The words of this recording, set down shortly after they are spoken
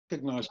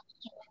recognizes,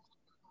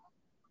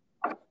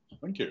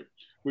 thank you,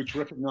 which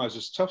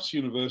recognizes Tufts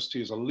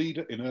University as a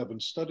leader in urban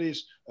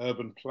studies,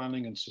 urban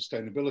planning and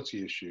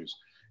sustainability issues.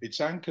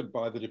 It's anchored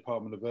by the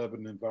Department of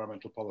Urban and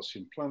Environmental Policy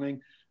and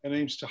Planning and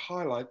aims to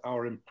highlight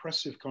our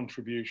impressive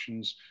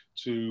contributions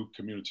to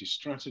community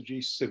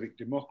strategy, civic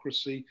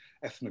democracy,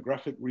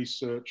 ethnographic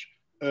research,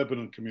 urban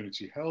and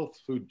community health,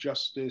 food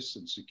justice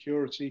and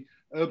security,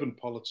 urban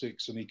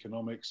politics and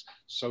economics,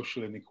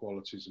 social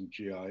inequalities and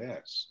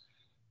GIS.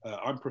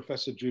 I'm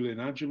Professor Julian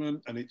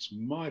Adjuman, and it's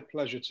my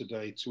pleasure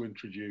today to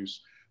introduce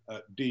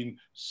Dean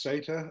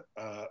Sattia,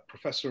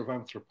 Professor of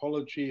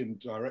Anthropology and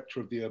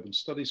Director of the Urban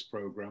Studies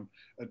Program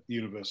at the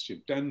University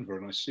of Denver.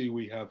 And I see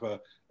we have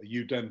a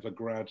UDenver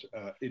grad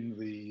in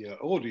the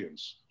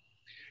audience.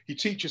 He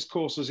teaches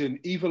courses in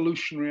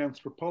evolutionary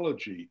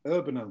anthropology,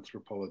 urban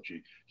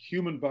anthropology,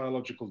 human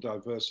biological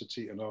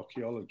diversity, and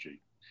archaeology.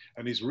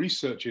 And his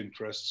research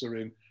interests are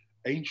in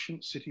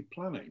ancient city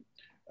planning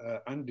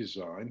and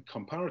design,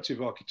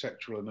 comparative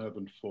architectural and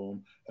urban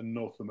form, and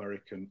North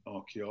American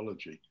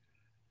archaeology.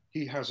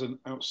 He has an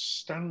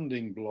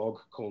outstanding blog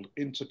called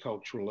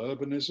Intercultural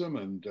Urbanism,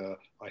 and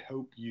I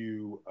hope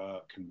you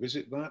can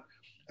visit that.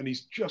 And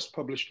he's just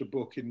published a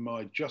book in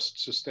my Just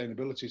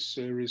Sustainability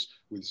series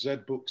with Z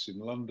Books in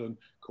London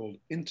called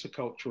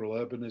Intercultural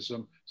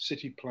Urbanism,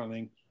 City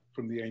Planning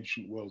from the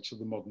Ancient World to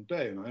the Modern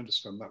Day. And I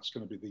understand that's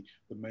going to be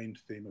the main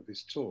theme of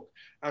his talk.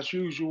 As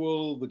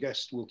usual, the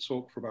guest will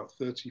talk for about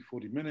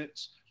 40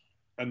 minutes,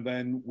 and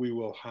then we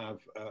will have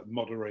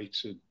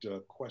moderated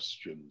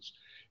questions.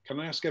 Can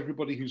I ask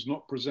everybody who's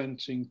not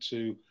presenting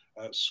to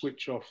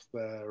switch off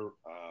their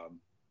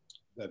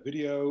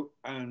video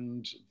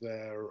and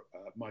their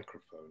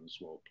microphone as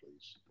well,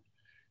 please?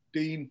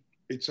 Dean,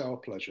 it's our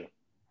pleasure.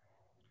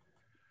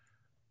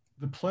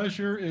 The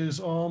pleasure is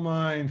all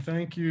mine.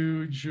 Thank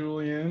you,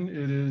 Julian.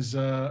 It is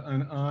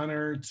an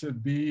honor to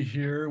be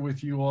here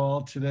with you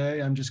all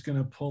today. I'm just going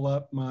to pull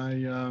up my,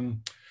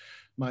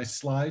 my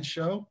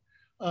slideshow.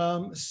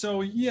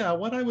 So yeah,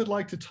 what I would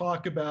like to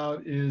talk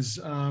about is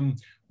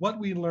what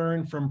we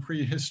learned from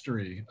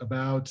prehistory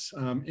about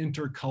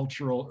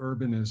intercultural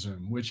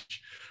urbanism,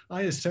 which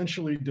I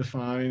essentially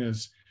define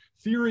as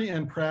theory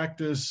and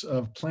practice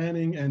of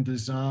planning and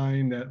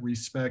design that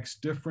respects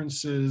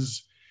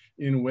differences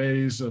in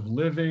ways of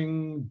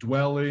living,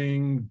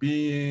 dwelling,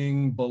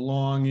 being,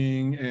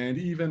 belonging, and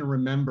even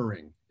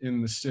remembering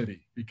in the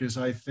city, because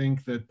I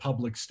think that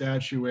public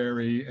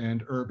statuary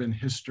and urban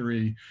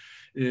history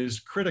is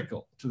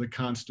critical to the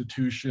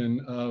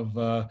constitution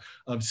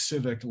of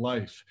civic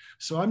life.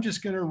 So I'm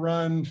just going to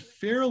run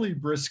fairly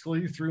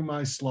briskly through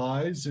my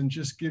slides and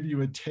just give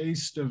you a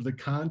taste of the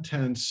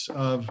contents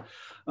of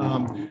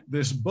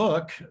this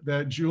book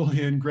that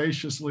Julian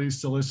graciously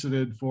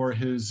solicited for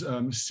his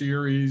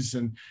series,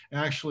 and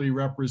actually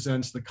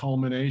represents the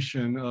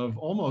culmination of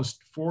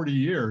almost 40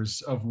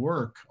 years of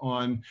work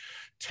on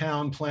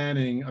town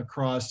planning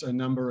across a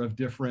number of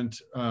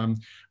different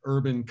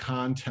urban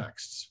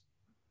contexts.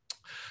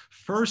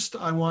 First,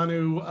 I want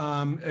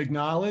to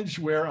acknowledge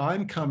where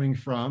I'm coming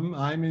from.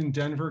 I'm in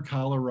Denver,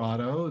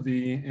 Colorado,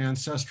 the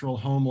ancestral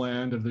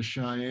homeland of the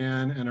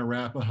Cheyenne and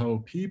Arapaho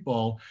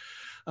people.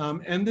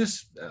 And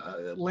this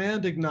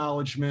land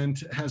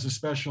acknowledgement has a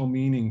special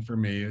meaning for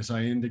me, as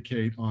I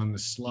indicate on the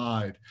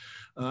slide.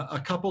 A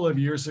couple of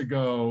years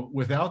ago,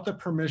 without the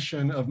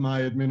permission of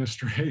my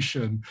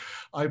administration,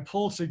 I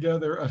pulled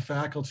together a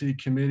faculty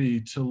committee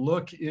to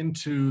look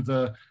into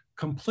the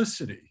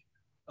complicity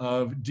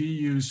of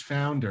DU's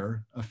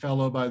founder, a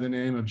fellow by the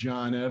name of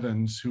John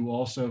Evans, who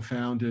also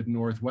founded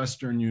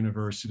Northwestern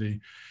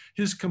University,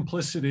 his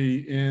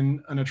complicity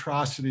in an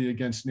atrocity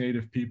against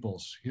Native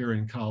peoples here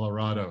in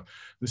Colorado,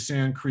 the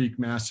Sand Creek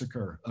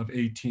Massacre of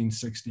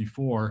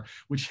 1864,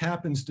 which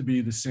happens to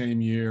be the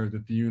same year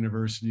that the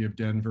University of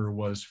Denver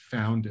was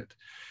founded.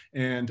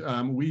 And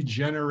we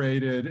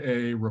generated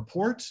a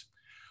report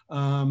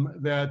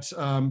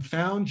that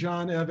found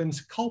John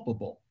Evans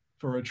culpable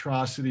for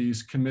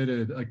atrocities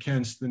committed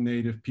against the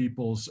Native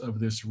peoples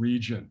of this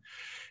region.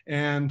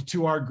 And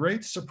to our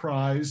great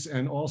surprise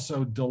and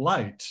also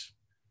delight,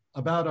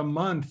 about a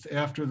month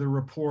after the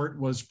report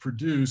was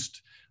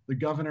produced, the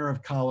governor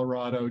of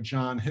Colorado,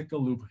 John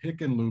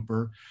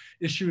Hickenlooper,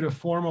 issued a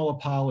formal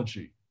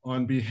apology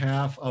on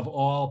behalf of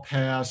all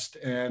past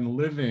and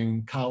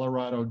living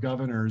Colorado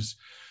governors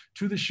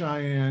to the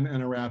Cheyenne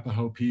and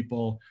Arapaho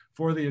people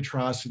for the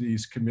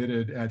atrocities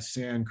committed at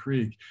Sand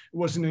Creek. It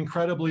was an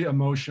incredibly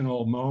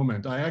emotional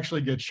moment. I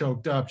actually get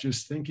choked up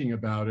just thinking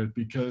about it,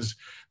 because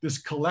this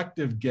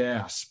collective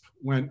gasp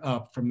went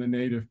up from the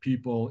Native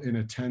people in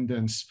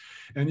attendance.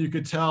 And you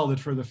could tell that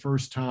for the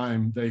first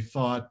time, they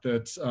thought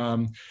that,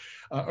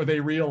 or they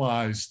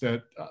realized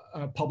that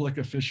public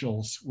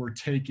officials were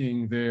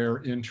taking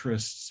their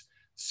interests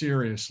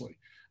seriously.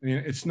 I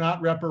mean, it's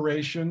not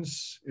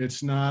reparations,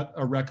 it's not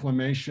a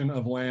reclamation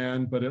of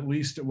land, but at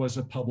least it was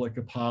a public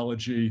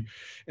apology.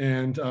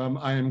 And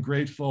I am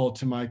grateful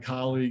to my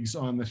colleagues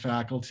on the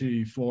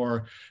faculty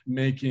for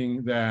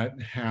making that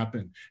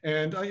happen.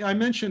 And I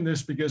mention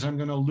this because I'm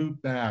going to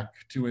loop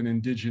back to an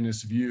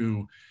indigenous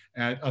view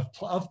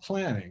of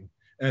planning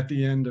at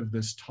the end of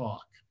this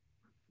talk.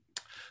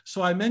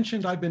 So I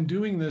mentioned I've been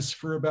doing this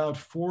for about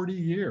 40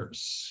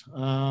 years.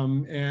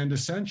 And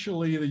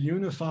essentially the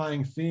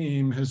unifying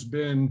theme has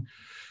been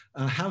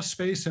how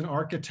space and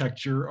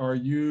architecture are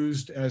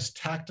used as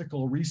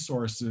tactical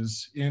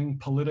resources in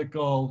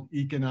political,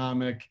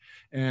 economic,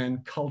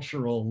 and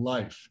cultural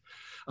life.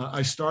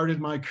 I started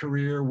my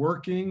career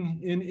working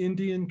in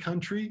Indian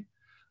country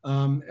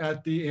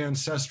at the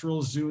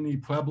ancestral Zuni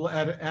Pueblo,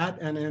 at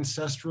an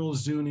ancestral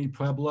Zuni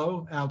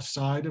Pueblo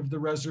outside of the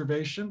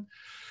reservation.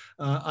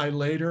 I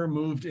later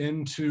moved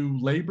into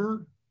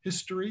labor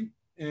history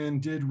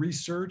and did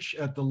research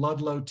at the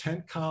Ludlow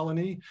Tent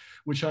Colony,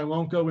 which I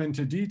won't go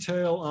into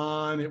detail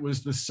on. It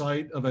was the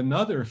site of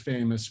another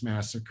famous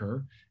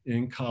massacre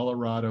in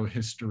Colorado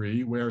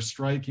history, where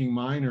striking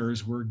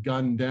miners were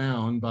gunned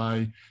down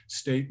by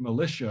state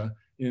militia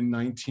in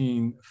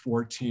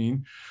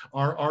 1914.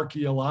 Our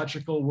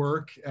archaeological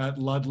work at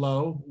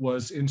Ludlow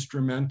was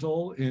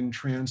instrumental in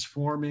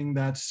transforming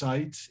that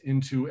site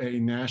into a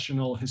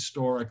National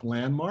Historic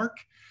Landmark.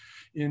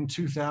 In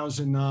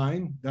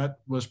 2009, that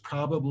was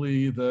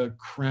probably the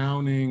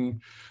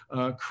crowning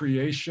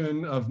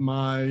creation of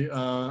my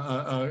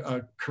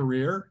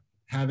career,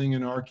 having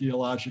an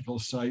archaeological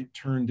site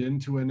turned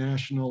into a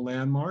national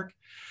landmark.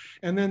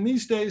 And then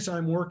these days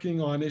I'm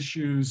working on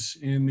issues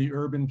in the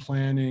urban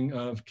planning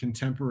of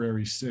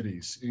contemporary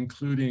cities,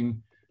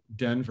 including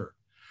Denver.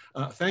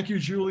 Thank you,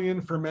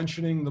 Julian, for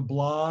mentioning the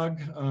blog.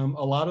 A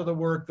lot of the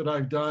work that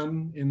I've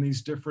done in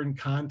these different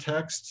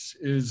contexts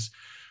is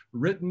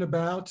written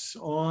about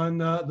on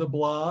the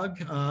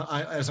blog.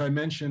 As I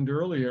mentioned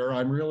earlier,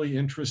 I'm really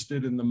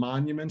interested in the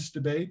monuments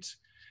debate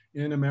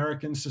in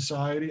American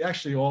society,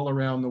 actually all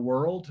around the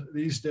world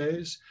these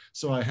days.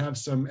 So I have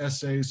some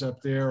essays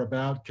up there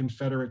about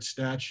Confederate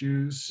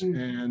statues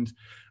and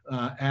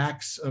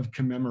acts of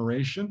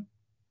commemoration.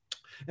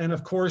 And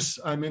of course,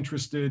 I'm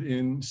interested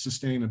in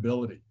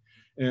sustainability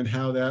and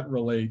how that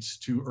relates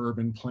to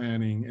urban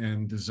planning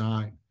and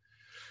design.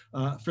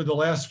 For the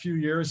last few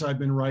years, I've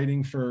been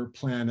writing for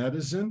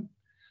Planetizen,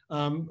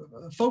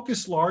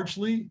 focused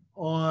largely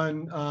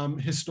on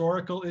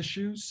historical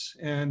issues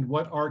and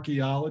what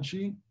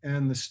archaeology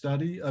and the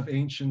study of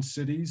ancient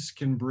cities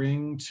can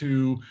bring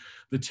to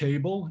the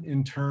table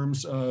in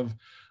terms of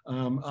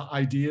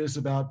ideas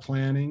about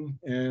planning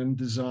and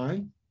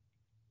design.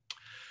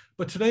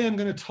 But today I'm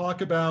going to talk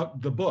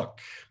about the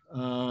book.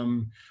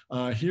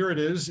 Here it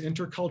is,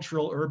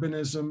 Intercultural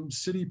Urbanism,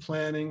 City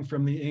Planning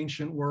from the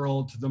Ancient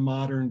World to the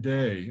Modern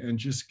Day, and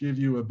just give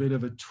you a bit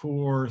of a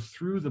tour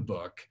through the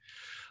book.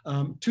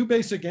 Two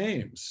basic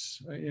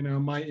aims.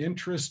 My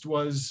interest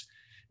was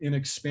in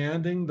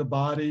expanding the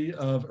body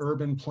of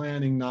urban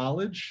planning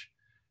knowledge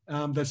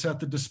that's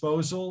at the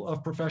disposal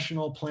of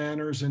professional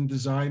planners and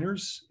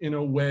designers in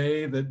a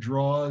way that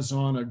draws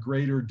on a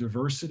greater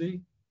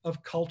diversity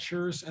of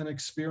cultures and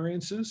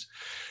experiences.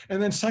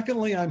 And then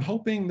secondly, I'm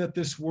hoping that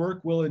this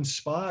work will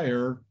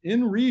inspire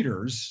in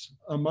readers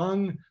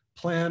among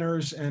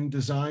planners and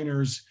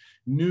designers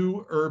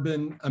new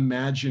urban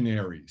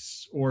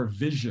imaginaries or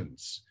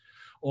visions,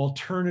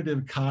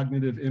 alternative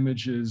cognitive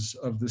images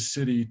of the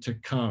city to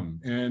come.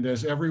 And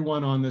as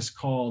everyone on this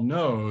call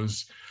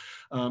knows,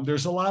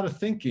 there's a lot of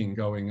thinking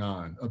going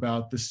on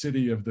about the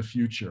city of the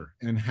future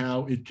and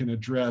how it can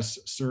address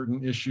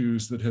certain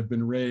issues that have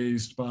been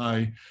raised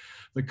by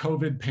the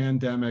COVID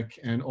pandemic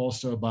and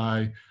also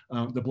by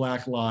the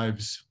Black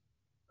Lives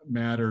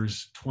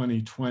Matters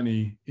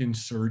 2020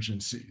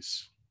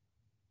 insurgencies.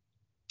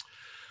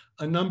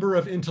 A number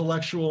of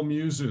intellectual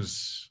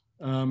muses.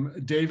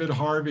 David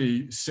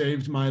Harvey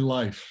saved my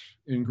life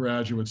in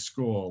graduate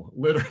school,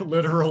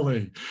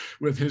 literally,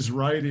 with his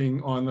writing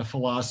on the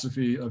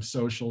philosophy of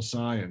social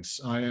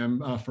science. I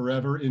am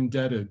forever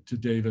indebted to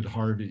David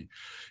Harvey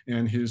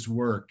and his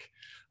work.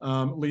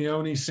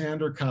 Leonie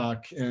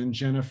Sandercock and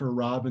Jennifer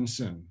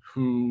Robinson,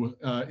 who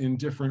in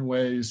different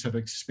ways have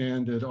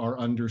expanded our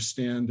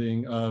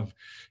understanding of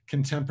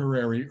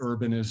contemporary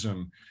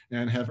urbanism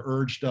and have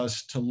urged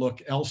us to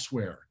look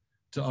elsewhere,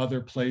 to other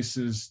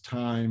places,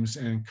 times,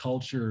 and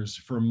cultures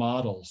for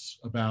models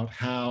about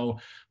how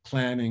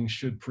planning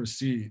should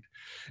proceed.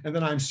 And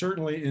then I'm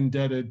certainly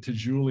indebted to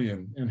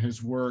Julian and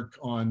his work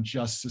on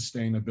just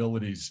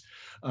sustainabilities,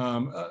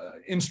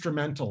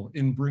 instrumental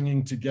in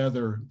bringing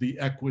together the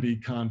equity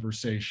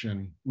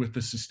conversation with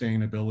the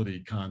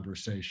sustainability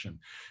conversation.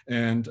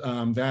 And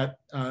that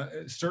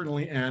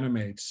certainly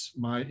animates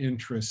my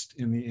interest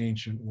in the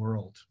ancient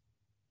world.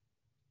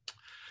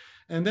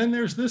 And then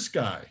there's this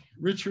guy,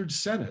 Richard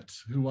Sennett,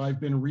 who I've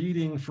been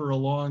reading for a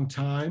long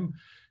time.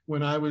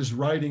 When I was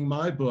writing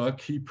my book,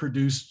 he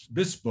produced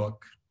this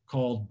book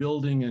called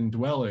Building and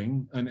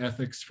Dwelling, An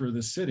Ethics for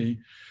the City,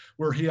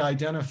 where he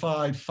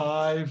identified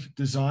 5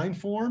 design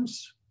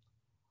forms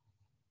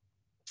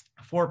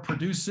for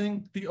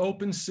producing the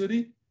open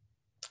city.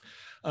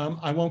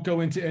 I won't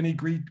go into any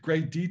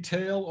great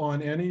detail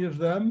on any of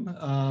them.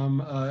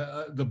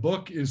 The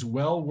book is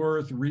well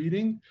worth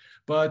reading,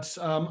 but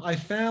I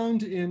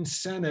found in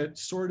Senate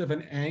sort of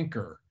an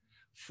anchor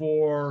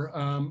for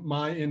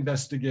my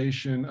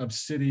investigation of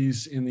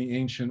cities in the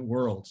ancient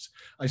worlds.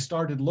 I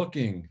started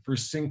looking for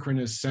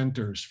synchronous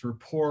centers, for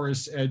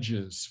porous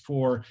edges,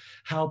 for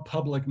how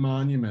public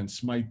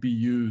monuments might be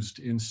used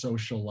in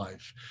social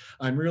life.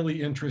 I'm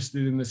really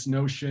interested in this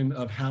notion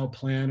of how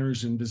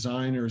planners and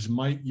designers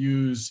might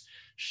use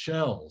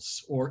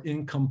shells or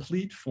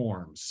incomplete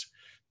forms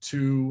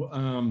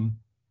to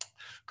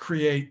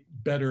create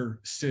better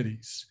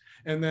cities.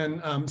 And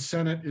then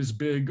Senate is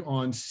big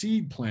on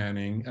seed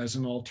planning as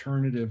an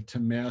alternative to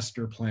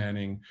master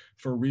planning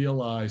for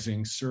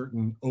realizing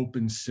certain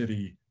open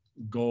city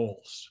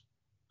goals.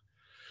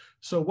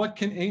 So what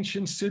can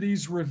ancient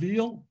cities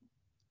reveal?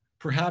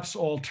 Perhaps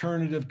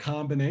alternative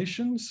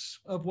combinations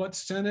of what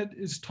Senate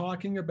is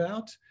talking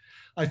about.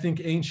 I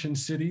think ancient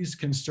cities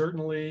can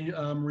certainly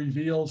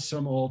reveal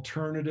some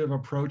alternative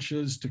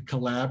approaches to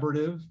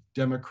collaborative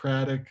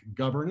democratic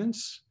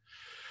governance.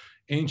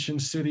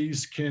 Ancient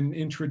cities can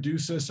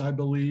introduce us, I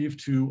believe,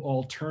 to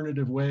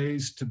alternative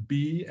ways to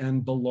be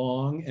and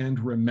belong and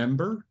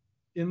remember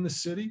in the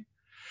city.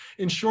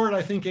 In short,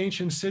 I think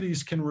ancient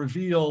cities can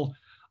reveal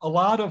a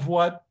lot of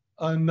what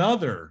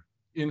another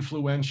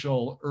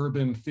influential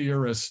urban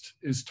theorist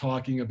is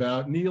talking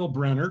about, Neil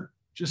Brenner,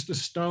 just a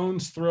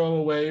stone's throw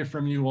away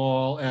from you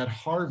all at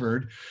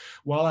Harvard.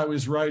 While I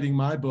was writing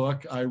my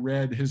book, I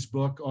read his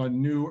book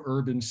on new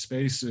urban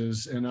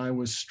spaces, and I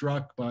was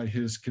struck by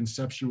his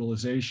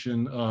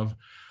conceptualization of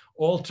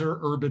alter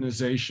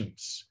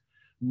urbanizations,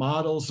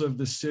 models of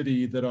the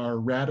city that are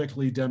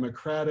radically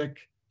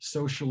democratic,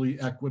 socially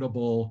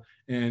equitable,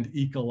 and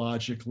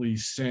ecologically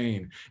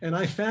sane. And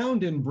I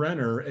found in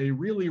Brenner a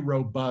really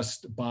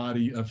robust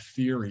body of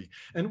theory.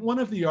 And one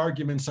of the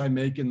arguments I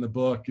make in the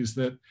book is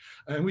that,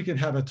 and we can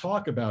have a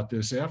talk about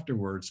this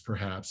afterwards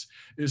perhaps,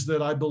 is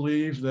that I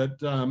believe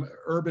that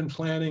urban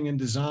planning and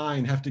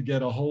design have to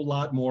get a whole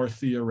lot more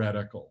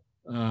theoretical.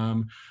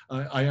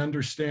 I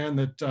understand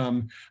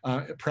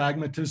that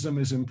pragmatism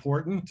is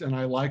important, and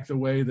I like the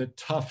way that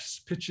Tufts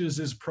pitches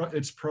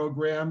its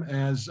program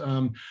as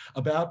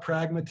about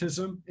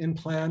pragmatism in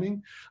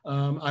planning.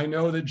 I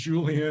know that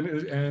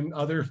Julian and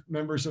other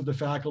members of the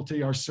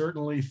faculty are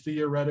certainly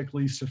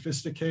theoretically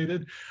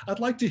sophisticated. I'd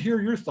like to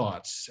hear your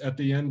thoughts at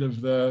the end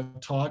of the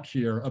talk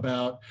here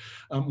about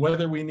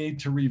whether we need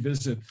to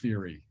revisit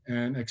theory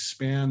and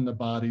expand the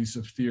bodies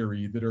of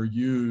theory that are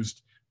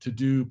used to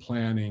do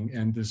planning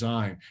and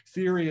design.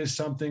 Theory is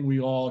something we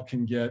all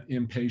can get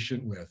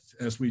impatient with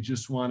as we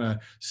just want to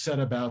set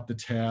about the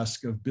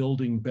task of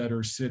building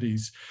better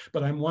cities.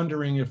 But I'm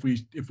wondering if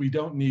we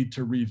don't need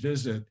to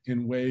revisit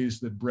in ways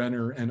that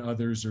Brenner and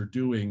others are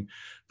doing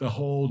the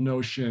whole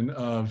notion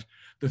of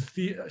the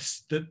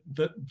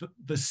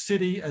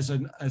city as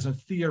a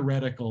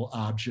theoretical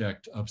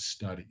object of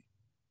study.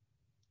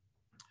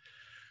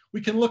 We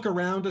can look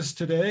around us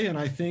today and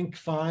I think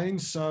find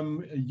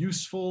some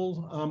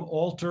useful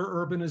alter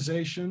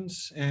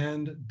urbanizations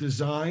and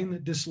design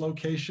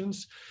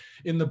dislocations.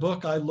 In the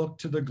book, I look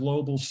to the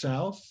global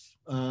South,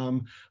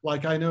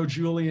 like I know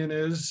Julian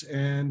is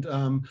and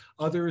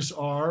others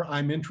are.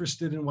 I'm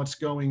interested in what's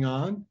going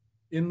on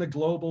in the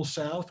global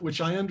South,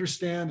 which I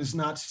understand is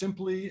not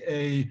simply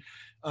a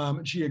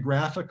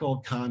geographical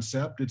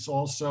concept, it's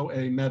also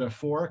a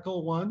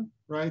metaphorical one,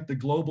 right? The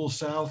global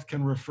South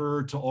can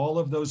refer to all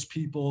of those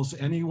peoples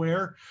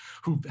anywhere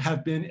who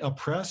have been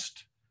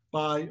oppressed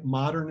by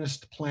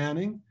modernist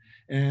planning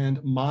and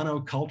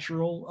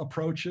monocultural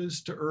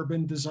approaches to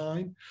urban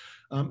design.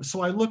 So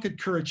I look at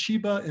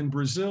Curitiba in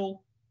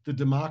Brazil, the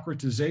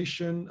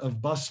democratization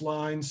of bus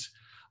lines.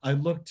 I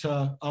look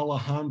to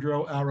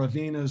Alejandro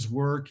Aravina's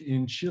work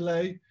in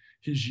Chile,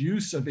 his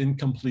use of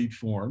incomplete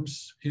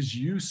forms, his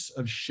use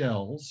of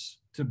shells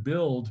to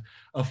build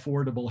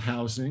affordable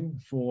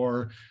housing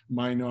for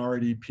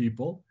minority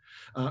people.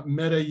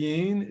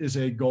 Medellin is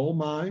a gold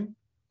mine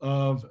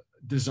of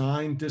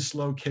design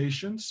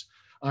dislocations.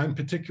 I'm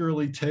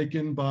particularly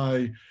taken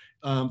by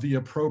the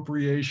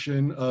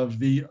appropriation of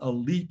the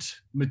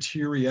elite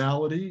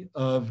materiality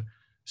of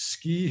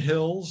ski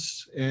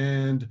hills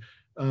and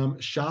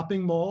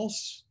shopping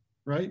malls,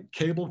 right?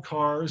 Cable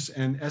cars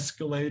and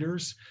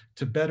escalators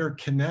to better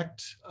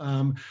connect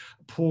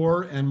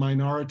poor and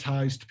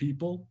minoritized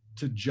people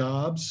to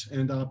jobs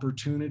and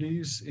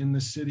opportunities in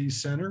the city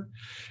center.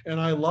 And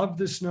I love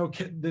this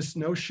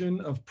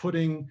notion of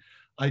putting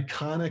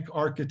iconic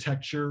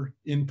architecture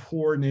in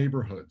poor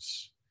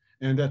neighborhoods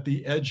and at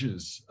the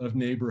edges of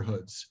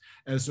neighborhoods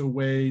as a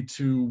way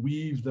to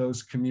weave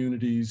those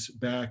communities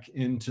back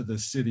into the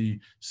city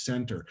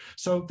center.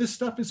 So this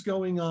stuff is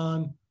going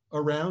on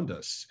around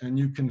us, and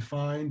you can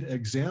find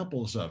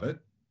examples of it.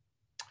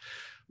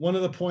 One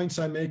of the points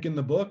I make in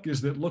the book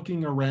is that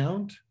looking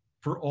around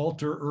for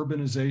alter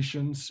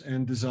urbanizations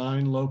and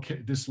design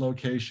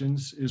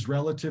dislocations is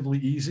relatively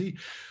easy.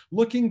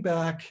 Looking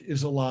back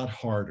is a lot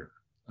harder.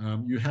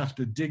 You have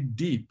to dig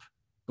deep,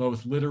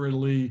 both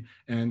literally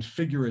and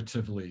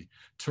figuratively,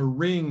 to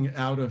wring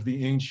out of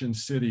the ancient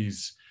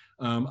cities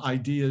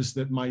ideas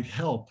that might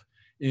help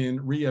in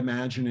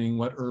reimagining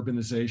what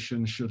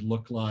urbanization should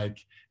look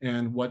like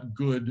and what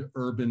good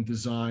urban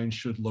design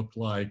should look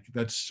like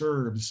that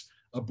serves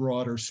a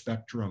broader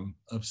spectrum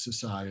of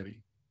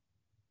society.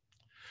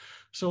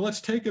 So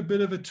let's take a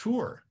bit of a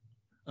tour.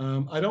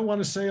 I don't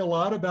want to say a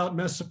lot about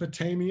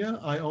Mesopotamia.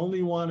 I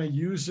only want to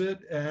use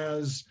it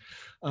as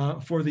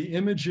for the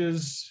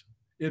images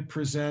it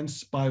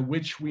presents by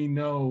which we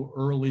know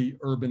early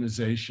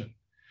urbanization.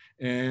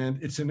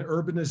 And it's an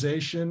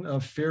urbanization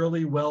of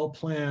fairly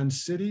well-planned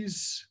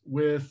cities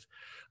with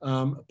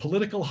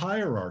political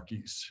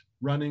hierarchies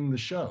running the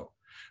show.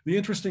 The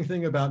interesting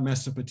thing about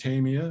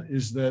Mesopotamia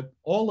is that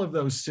all of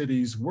those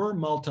cities were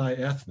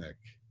multi-ethnic.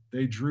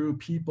 They drew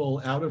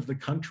people out of the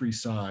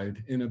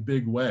countryside in a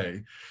big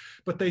way,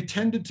 but they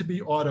tended to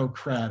be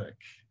autocratic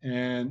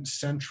and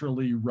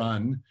centrally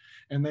run,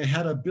 and they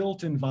had a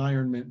built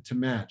environment to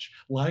match,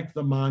 like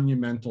the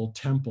monumental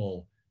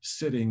temple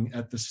sitting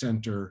at the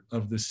center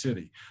of the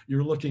city.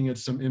 You're looking at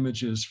some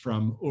images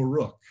from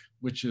Uruk,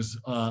 which is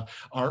our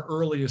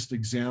earliest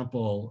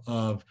example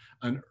of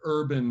an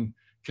urban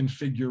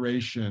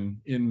configuration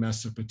in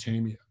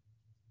Mesopotamia.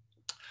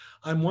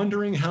 I'm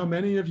wondering how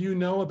many of you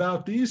know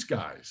about these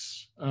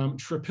guys,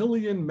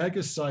 trillion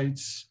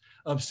megasites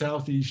of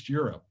Southeast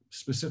Europe,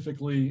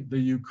 specifically the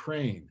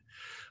Ukraine,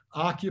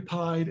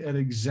 occupied at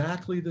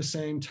exactly the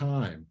same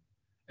time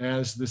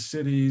as the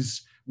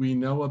cities we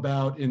know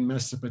about in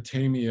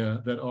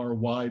Mesopotamia that are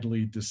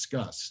widely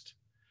discussed.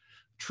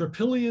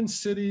 Trillion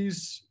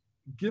cities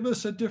give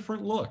us a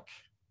different look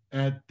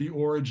at the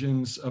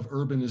origins of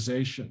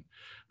urbanization.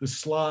 The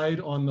slide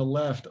on the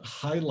left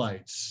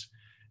highlights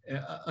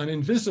an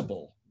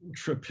invisible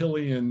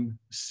trillion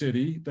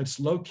city that's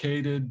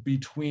located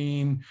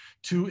between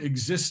two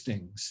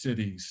existing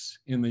cities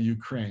in the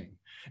Ukraine.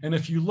 And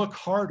if you look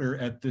harder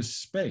at this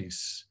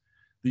space,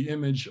 the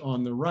image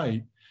on the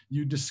right,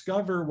 you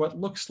discover what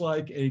looks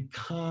like a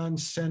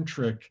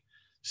concentric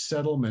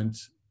settlement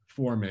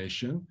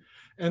formation.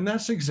 And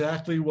that's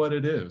exactly what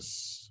it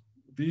is.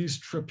 These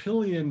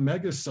trillion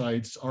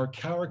megasites are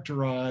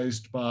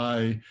characterized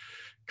by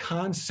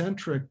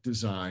concentric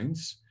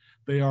designs.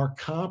 They are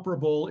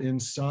comparable in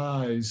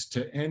size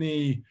to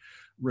any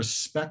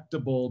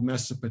respectable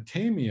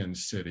Mesopotamian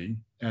city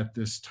at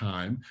this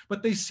time,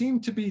 but they seem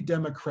to be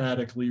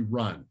democratically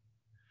run.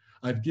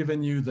 I've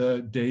given you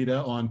the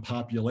data on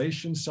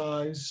population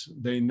size.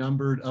 They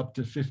numbered up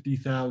to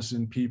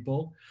 50,000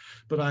 people,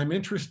 but I'm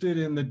interested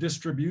in the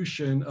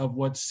distribution of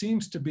what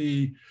seems to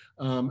be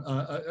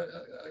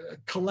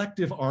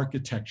collective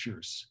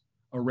architectures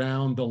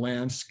around the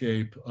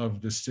landscape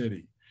of the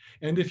city.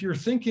 And if you're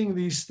thinking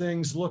these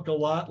things look a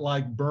lot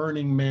like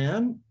Burning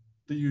Man,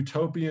 the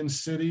utopian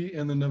city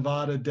in the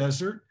Nevada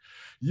desert,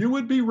 you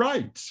would be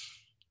right,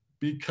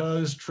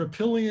 because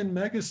trillion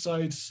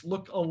megasites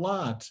look a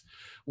lot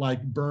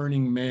like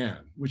Burning Man,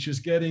 which is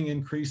getting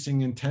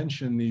increasing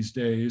attention these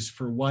days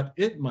for what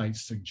it might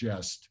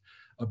suggest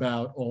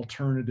about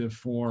alternative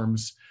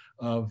forms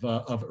of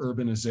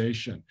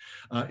urbanization.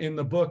 In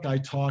the book, I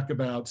talk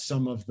about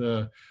some of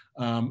the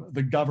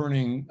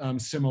governing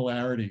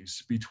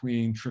similarities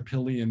between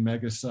trillion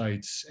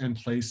megasites and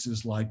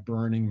places like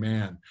Burning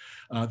Man.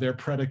 They're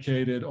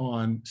predicated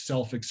on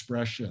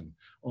self-expression,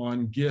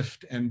 on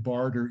gift and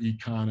barter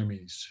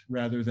economies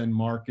rather than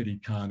market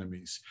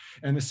economies,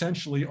 and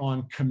essentially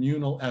on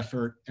communal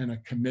effort and a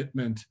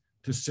commitment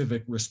to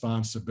civic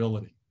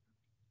responsibility.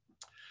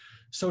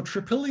 So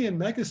trillion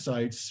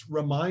megasites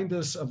remind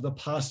us of the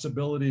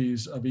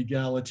possibilities of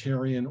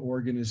egalitarian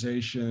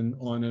organization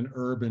on an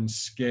urban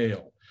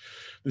scale.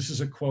 This is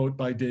a quote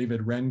by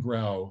David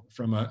Rengrau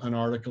from an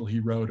article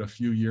he wrote a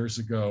few years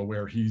ago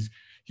where he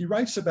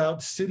writes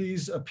about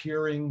cities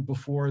appearing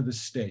before the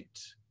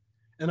state.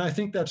 And I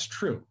think that's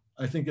true.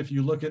 I think if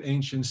you look at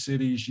ancient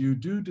cities, you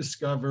do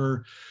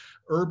discover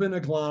urban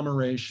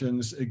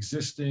agglomerations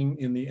existing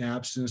in the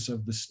absence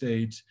of the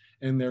state,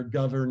 and they're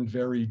governed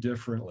very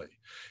differently.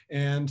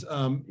 And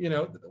you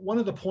know, one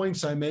of the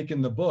points I make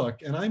in the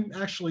book, and I'm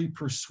actually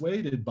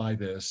persuaded by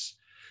this,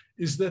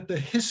 is that the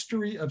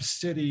history of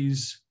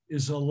cities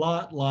is a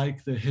lot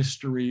like the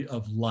history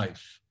of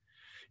life.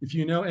 If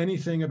you know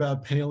anything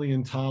about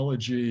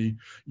paleontology,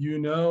 you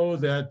know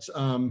that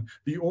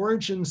the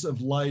origins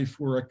of life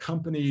were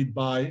accompanied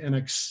by an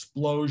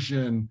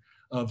explosion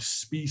of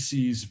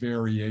species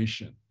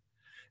variation.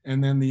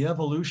 And then the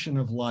evolution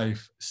of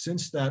life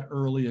since that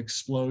early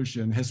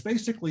explosion has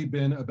basically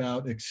been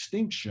about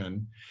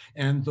extinction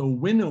and the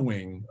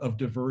winnowing of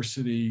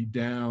diversity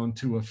down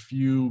to a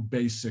few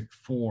basic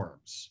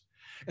forms.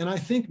 And I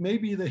think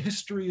maybe the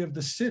history of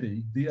the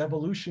city, the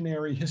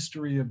evolutionary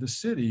history of the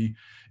city,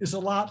 is a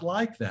lot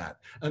like that,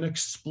 an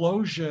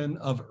explosion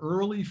of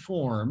early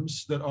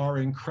forms that are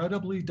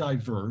incredibly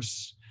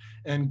diverse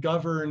and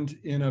governed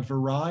in a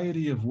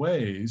variety of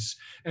ways.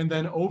 And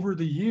then over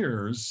the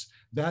years,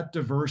 that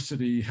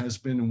diversity has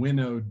been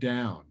winnowed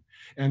down.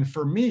 And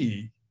for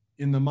me,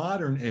 in the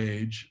modern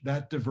age,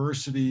 that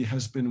diversity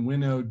has been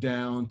winnowed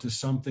down to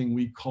something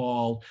we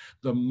call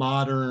the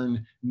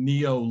modern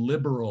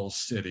neoliberal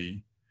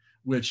city,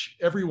 which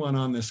everyone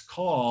on this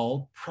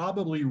call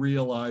probably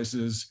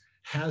realizes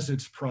has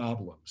its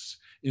problems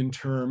in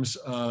terms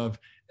of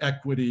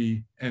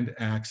equity and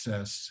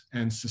access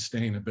and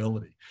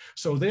sustainability.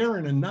 So there,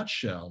 in a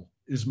nutshell,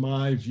 is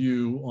my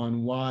view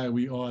on why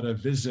we ought to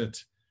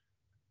visit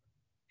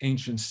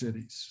ancient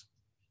cities.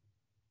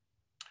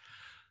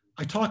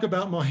 I talk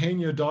about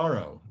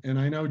Mohenjo-Daro, and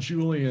I know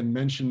Julian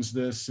mentions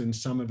this in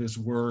some of his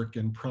work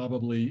and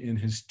probably in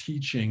his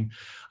teaching.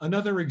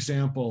 Another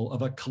example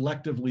of a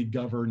collectively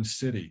governed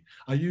city.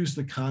 I use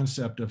the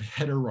concept of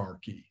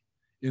heterarchy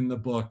in the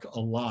book a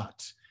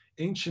lot.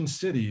 Ancient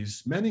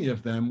cities, many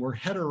of them were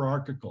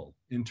heterarchical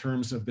in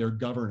terms of their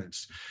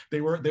governance.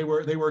 They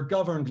were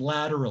governed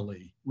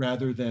laterally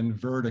rather than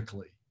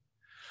vertically.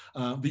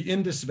 The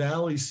Indus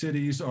Valley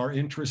cities are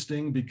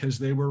interesting because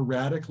they were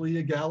radically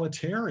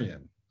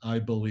egalitarian, I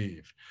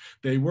believe.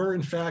 They were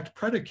in fact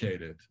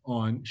predicated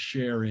on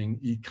sharing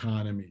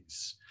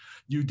economies.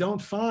 You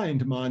don't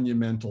find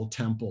monumental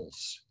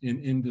temples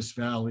in Indus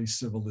Valley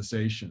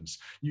civilizations.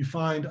 You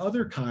find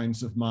other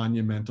kinds of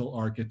monumental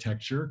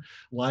architecture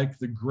like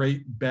the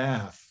Great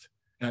Bath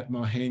at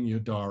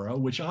Mohenjo-Daro,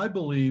 which I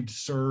believed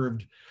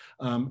served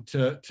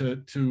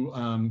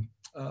to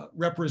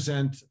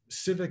represent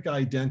civic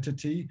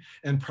identity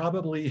and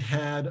probably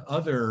had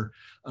other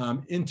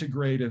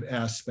integrative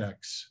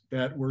aspects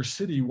that were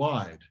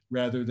citywide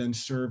rather than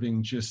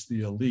serving just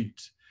the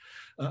elite.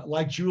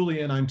 Like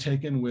Julian, I'm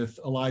taken with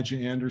Elijah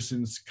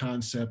Anderson's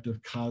concept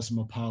of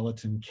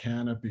cosmopolitan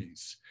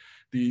canopies,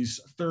 these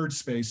third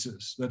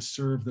spaces that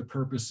serve the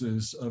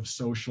purposes of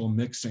social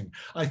mixing.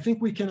 I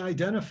think we can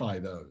identify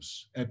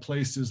those at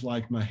places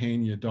like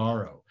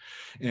Mohenjo-Daro.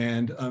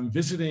 And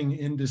visiting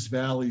Indus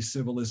Valley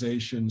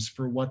civilizations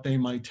for what they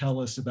might tell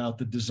us about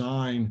the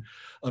design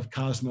of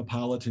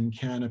cosmopolitan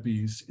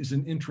canopies is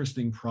an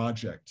interesting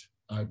project,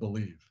 I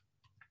believe.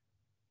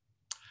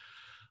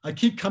 I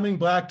keep coming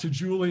back to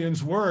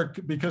Julian's work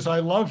because I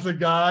love the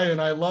guy and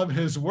I love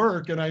his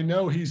work, and I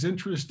know he's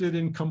interested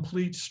in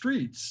complete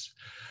streets.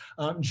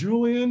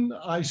 Julian,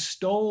 I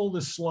stole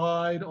the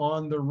slide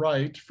on the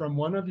right from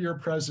one of your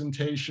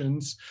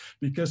presentations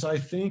because I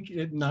think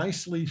it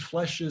nicely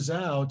fleshes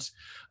out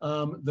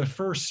the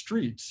first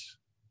streets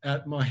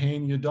at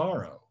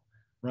Mohenjo-Daro,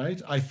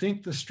 right? I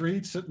think the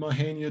streets at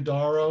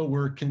Mohenjo-Daro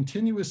were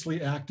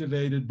continuously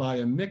activated by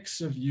a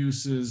mix of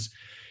uses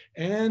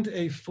and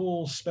a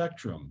full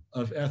spectrum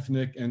of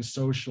ethnic and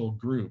social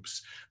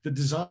groups. The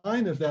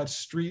design of that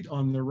street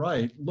on the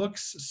right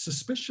looks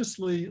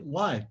suspiciously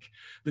like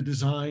the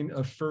design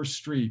of first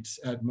streets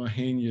at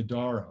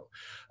Mohenjo-Daro.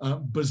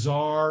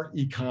 Bizarre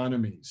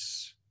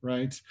economies,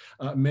 right?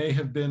 May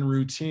have been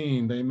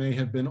routine. They may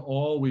have been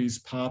always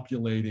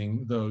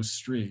populating those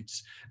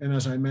streets. And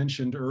as I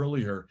mentioned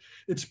earlier,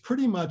 it's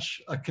pretty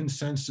much a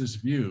consensus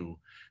view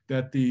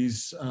that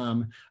these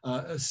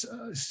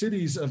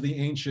cities of the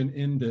ancient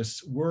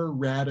Indus were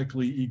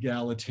radically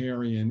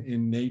egalitarian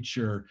in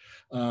nature,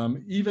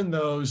 even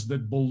those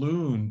that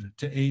ballooned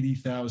to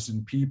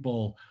 80,000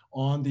 people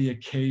on the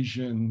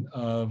occasion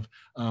of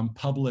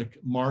public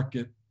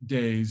market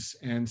days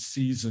and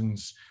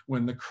seasons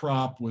when the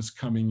crop was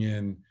coming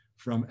in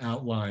from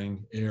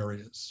outlying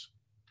areas.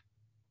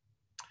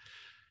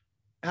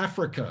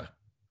 Africa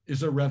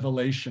is a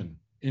revelation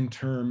in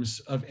terms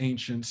of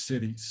ancient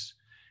cities.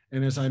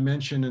 And as I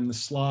mentioned in the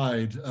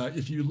slide,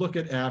 if you look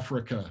at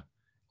Africa,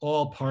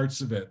 all parts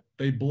of it,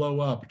 they blow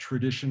up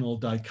traditional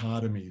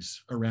dichotomies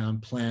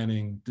around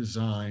planning,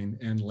 design,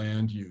 and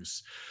land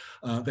use.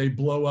 They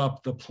blow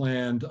up the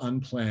planned,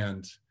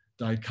 unplanned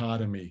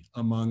dichotomy,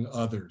 among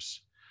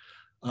others.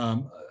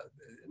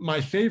 My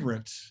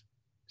favorite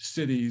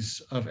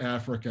cities of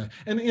Africa,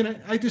 and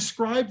I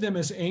describe them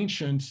as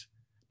ancient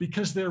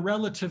because they're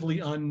relatively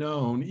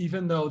unknown,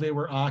 even though they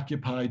were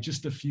occupied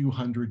just a few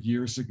hundred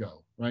years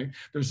ago, right?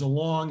 There's a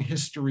long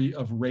history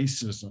of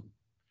racism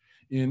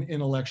in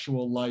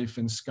intellectual life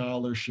and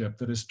scholarship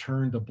that has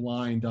turned a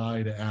blind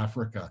eye to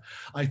Africa.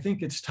 I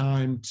think it's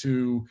time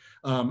to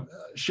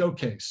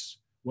showcase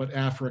what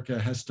Africa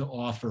has to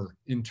offer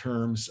in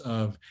terms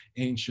of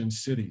ancient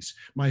cities.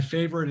 My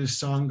favorite is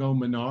Sango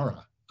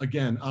Manara.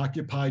 Again,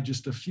 occupied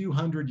just a few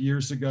hundred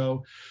years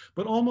ago,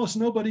 but almost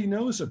nobody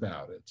knows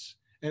about it.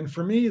 And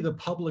for me, the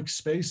public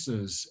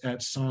spaces at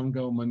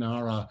Sango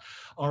Manara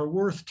are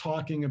worth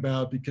talking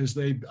about because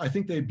I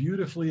think they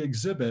beautifully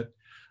exhibit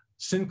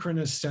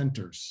synchronous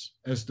centers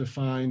as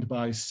defined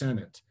by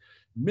Sennett.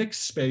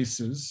 Mixed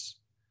spaces,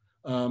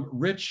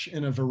 rich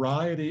in a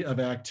variety of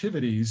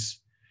activities,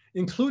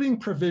 including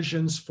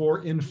provisions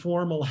for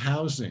informal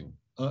housing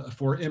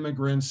for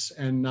immigrants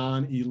and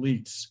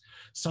non-elites.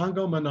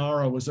 Sango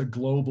Manara was a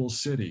global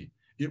city.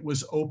 It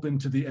was open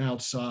to the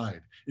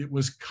outside. It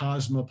was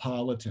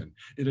cosmopolitan.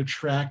 It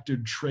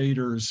attracted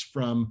traders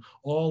from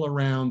all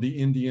around the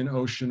Indian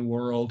Ocean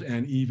world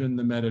and even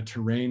the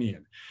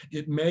Mediterranean.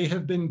 It may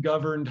have been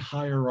governed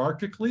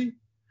hierarchically,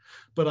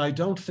 but I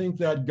don't think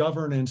that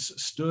governance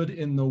stood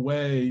in the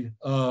way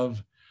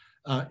of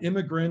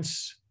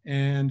immigrants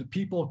and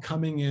people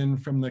coming in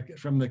from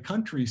the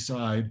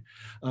countryside,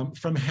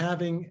 from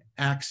having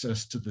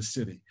access to the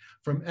city,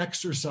 from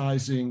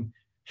exercising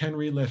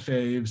Henry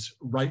Lefebvre's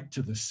right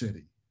to the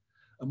city.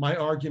 My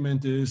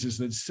argument is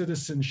that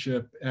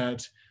citizenship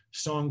at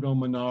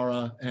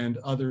Songo-Manara and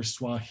other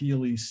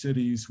Swahili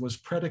cities was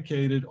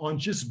predicated on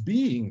just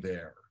being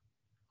there,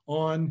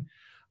 on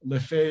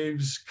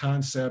Lefebvre's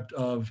concept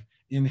of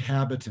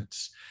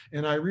inhabitants.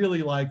 And I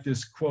really like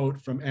this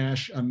quote from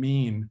Ash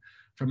Amin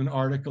from an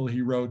article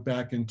he wrote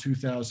back in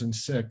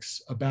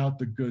 2006 about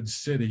the good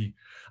city.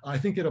 I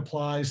think it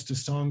applies to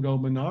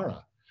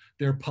Songo-Manara.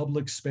 Their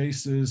public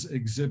spaces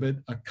exhibit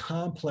a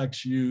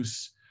complex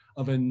use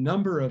of a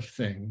number of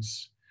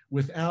things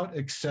without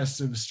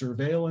excessive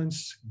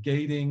surveillance,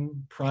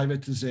 gating,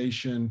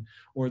 privatization,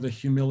 or the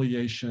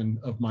humiliation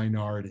of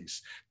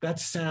minorities. That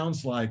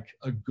sounds like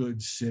a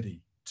good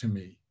city to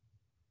me.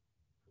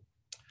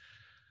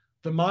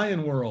 The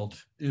Mayan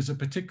world is a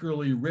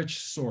particularly rich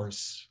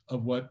source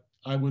of what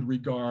I would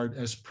regard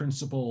as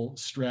principal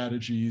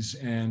strategies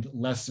and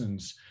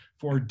lessons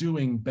for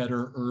doing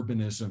better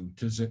urbanism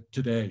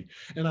today.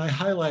 And I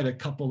highlight a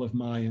couple of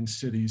Mayan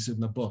cities in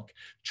the book: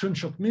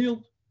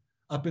 Chunchukmil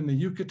up in the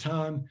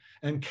Yucatan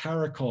and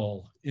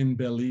Caracol in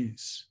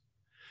Belize.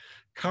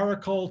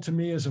 Caracol to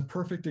me is a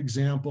perfect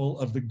example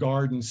of the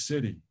garden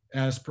city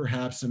as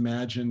perhaps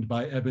imagined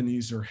by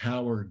Ebenezer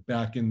Howard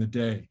back in the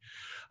day.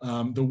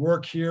 The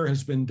work here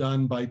has been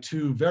done by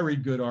two very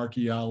good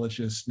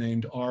archaeologists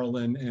named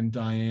Arlen and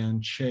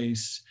Diane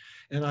Chase,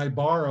 and I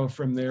borrow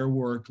from their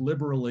work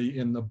liberally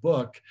in the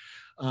book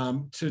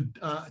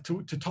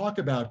to talk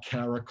about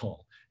Caracol.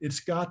 It's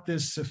got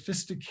this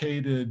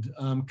sophisticated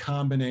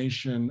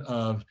combination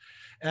of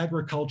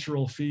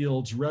agricultural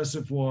fields,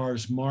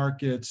 reservoirs,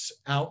 markets,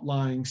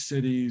 outlying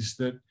cities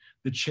that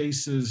the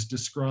Chases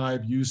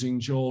describe using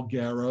Joel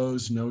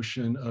Garreau's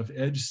notion of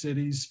edge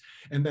cities,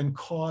 and then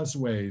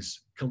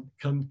causeways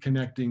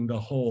connecting the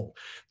whole.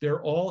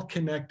 They're all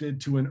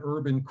connected to an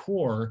urban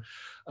core,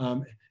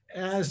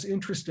 as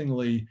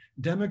interestingly,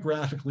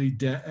 demographically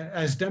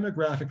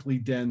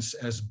dense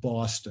as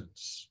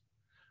Boston's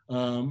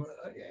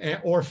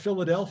or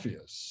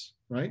Philadelphia's.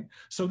 Right?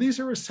 So these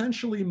are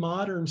essentially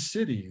modern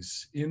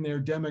cities in their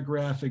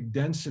demographic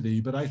density,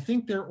 but I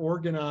think they're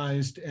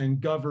organized and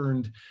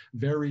governed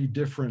very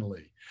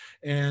differently.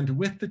 And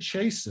with the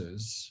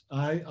Chases,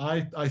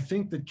 I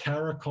think that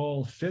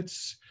Caracol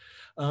fits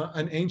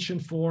an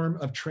ancient form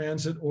of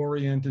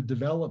transit-oriented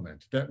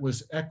development that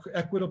was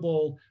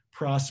equitable,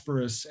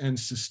 prosperous, and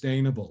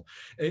sustainable.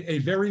 A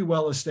very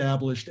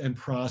well-established and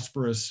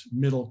prosperous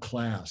middle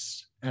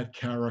class at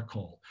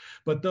Caracol.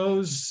 But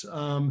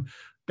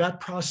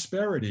that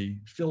prosperity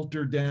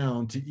filtered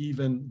down to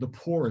even the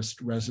poorest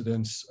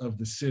residents of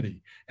the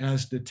city,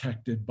 as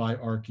detected by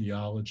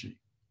archaeology.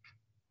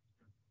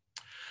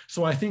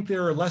 So I think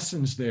there are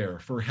lessons there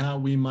for how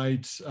we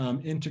might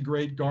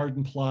integrate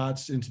garden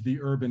plots into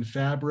the urban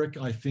fabric.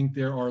 I think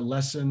there are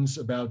lessons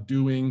about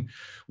doing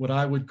what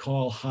I would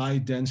call high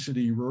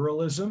density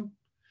ruralism,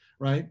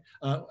 right?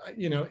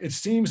 It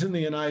seems in the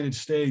United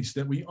States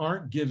that we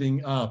aren't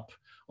giving up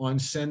on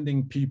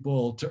sending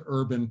people to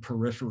urban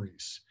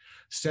peripheries,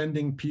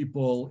 sending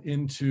people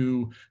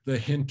into the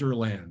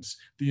hinterlands.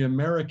 The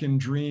American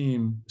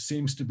dream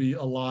seems to be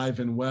alive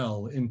and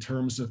well in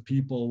terms of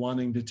people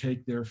wanting to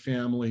take their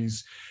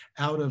families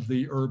out of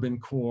the urban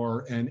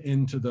core and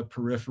into the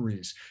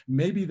peripheries.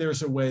 Maybe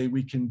there's a way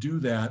we can do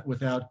that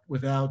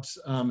without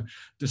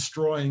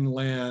destroying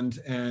land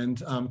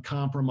and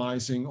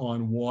compromising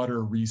on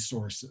water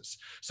resources.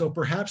 So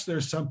perhaps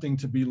there's something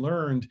to be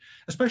learned,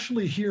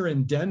 especially here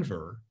in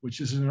Denver, which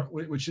is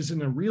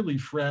in a really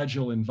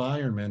fragile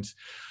environment,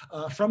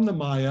 from the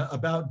Maya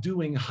about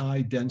doing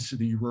high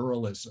density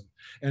ruralism.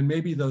 And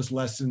maybe those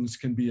lessons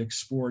can be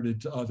exported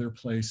to other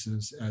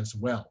places as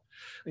well.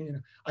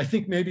 I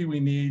think maybe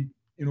we need,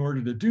 in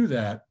order to do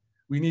that,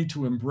 we need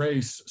to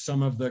embrace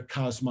some of the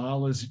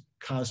cosmologies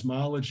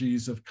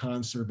of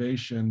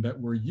conservation that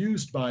were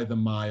used by the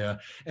Maya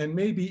and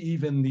maybe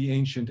even the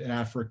ancient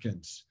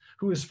Africans,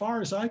 who, as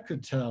far as I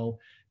could tell,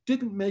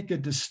 didn't make a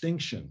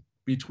distinction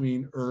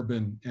between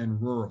urban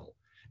and rural.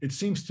 It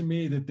seems to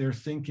me that their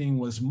thinking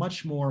was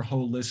much more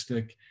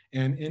holistic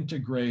and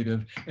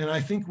integrative, and I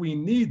think we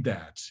need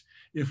that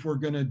if we're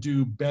going to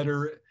do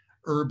better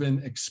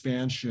urban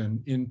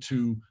expansion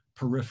into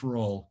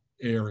peripheral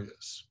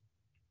areas.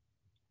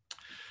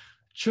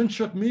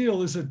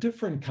 Chunchukmil is a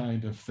different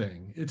kind of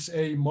thing. It's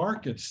a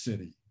market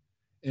city.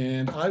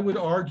 And I would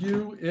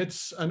argue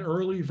it's an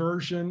early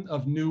version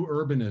of new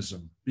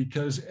urbanism,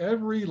 because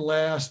every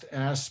last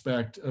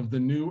aspect of the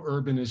new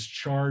urbanist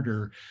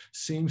charter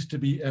seems to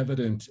be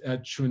evident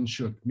at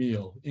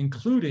Chunchukmil,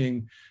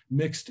 including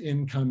mixed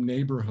income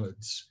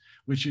neighborhoods,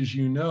 which, as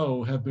you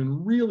know, have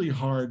been really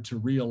hard to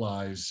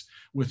realize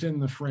within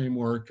the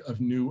framework of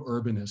new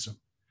urbanism.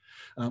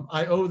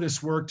 I owe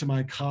this work to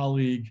my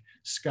colleague,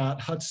 Scott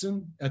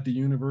Hudson at the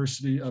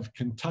University of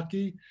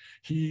Kentucky.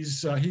 He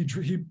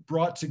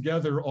brought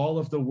together all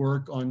of the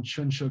work on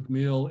Chunchuk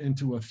Mil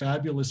into a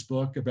fabulous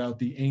book about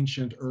the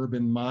ancient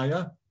urban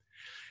Maya.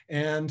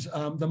 And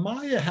the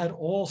Maya had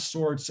all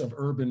sorts of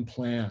urban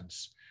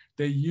plans.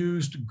 They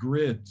used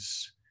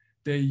grids.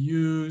 They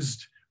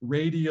used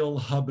radial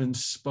hub and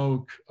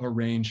spoke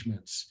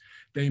arrangements.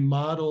 They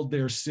modeled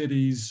their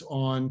cities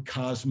on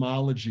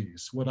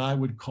cosmologies, what I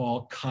would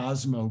call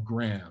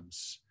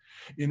cosmograms,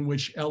 in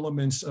which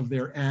elements of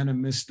their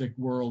animistic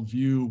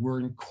worldview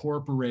were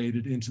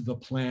incorporated into the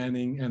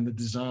planning and the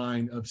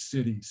design of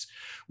cities.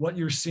 What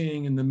you're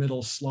seeing in the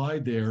middle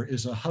slide there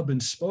is a hub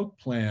and spoke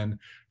plan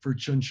for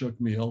Chunchuk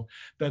Mil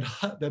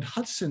that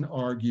Hudson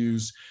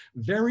argues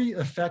very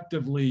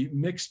effectively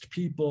mixed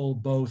people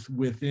both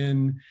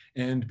within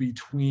and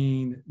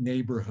between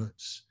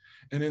neighborhoods.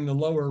 And in the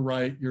lower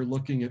right, you're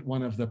looking at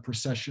one of the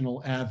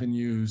processional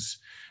avenues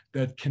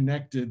that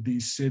connected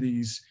these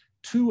cities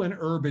to an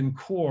urban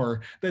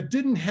core that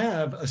didn't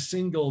have a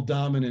single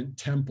dominant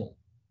temple,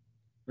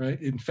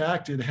 right? In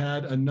fact, it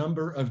had a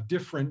number of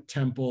different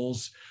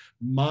temples,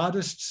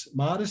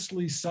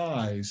 modestly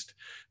sized,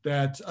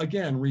 that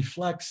again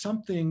reflect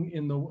something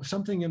in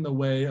the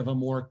way of a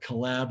more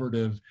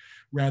collaborative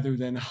rather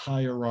than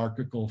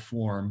hierarchical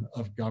form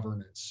of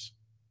governance.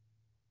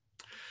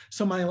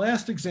 So my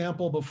last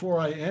example before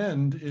I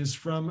end is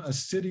from a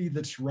city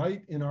that's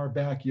right in our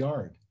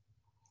backyard.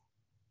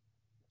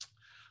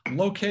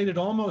 Located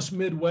almost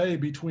midway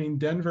between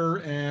Denver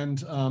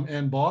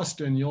and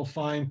Boston, you'll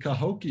find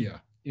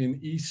Cahokia in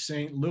East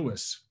St.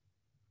 Louis.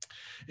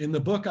 In the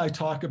book, I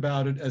talk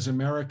about it as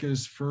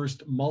America's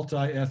first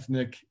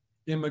multi-ethnic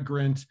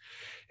immigrant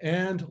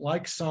and,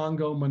 like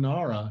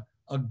Sango-Manara,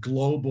 a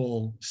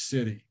global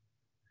city.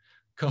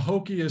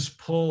 Cahokia's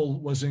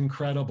pull was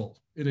incredible.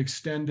 It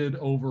extended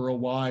over a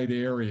wide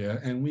area,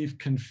 and we've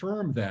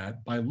confirmed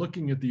that by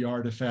looking at the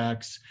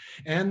artifacts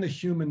and the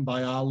human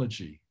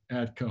biology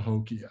at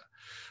Cahokia.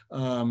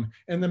 And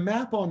the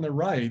map on the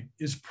right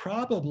is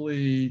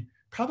probably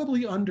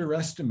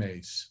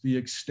underestimates the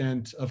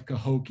extent of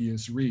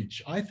Cahokia's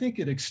reach. I think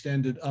it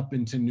extended up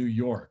into New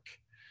York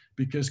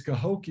because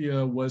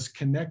Cahokia was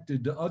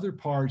connected to other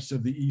parts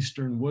of the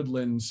eastern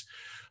woodlands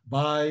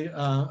by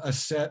a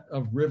set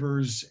of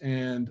rivers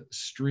and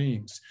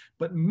streams,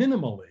 but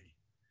minimally,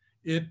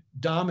 it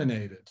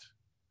dominated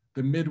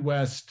the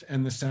Midwest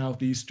and the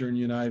Southeastern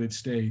United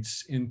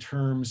States in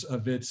terms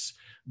of its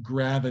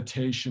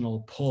gravitational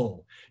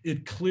pull.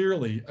 It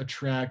clearly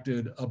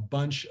attracted a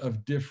bunch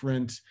of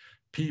different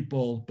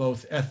people,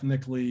 both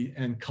ethnically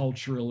and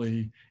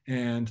culturally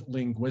and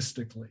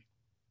linguistically.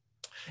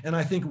 And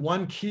I think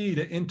one key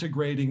to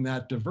integrating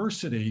that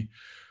diversity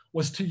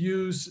was to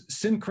use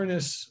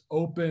synchronous,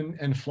 open,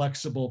 and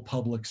flexible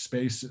public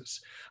spaces.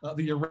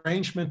 The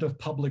arrangement of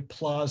public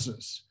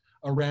plazas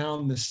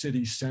around the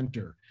city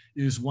center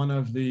is one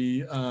of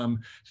the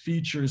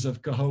features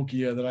of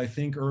Cahokia that I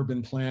think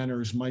urban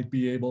planners might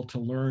be able to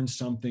learn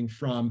something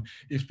from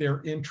if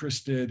they're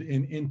interested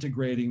in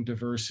integrating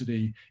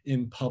diversity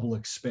in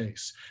public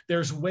space.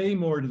 There's way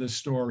more to the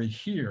story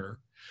here,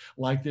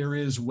 like there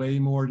is way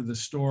more to the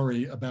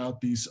story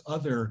about these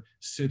other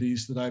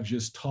cities that I've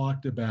just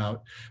talked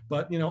about.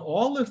 But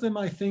all of them,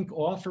 I think,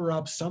 offer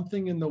up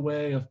something in the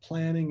way of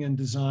planning and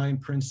design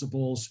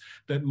principles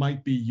that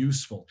might be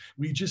useful.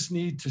 We just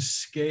need to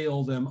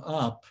scale them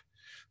up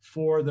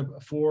for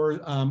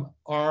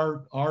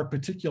our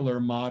particular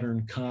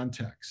modern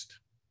context.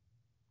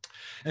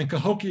 And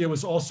Cahokia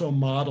was also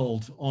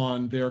modeled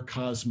on their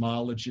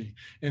cosmology.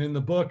 And in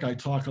the book, I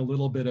talk a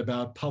little bit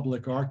about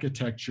public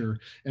architecture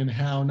and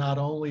how not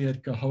only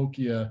at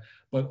Cahokia,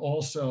 but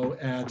also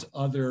at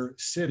other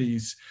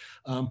cities,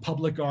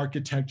 public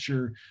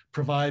architecture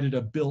provided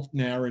a built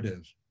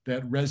narrative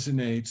that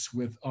resonates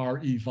with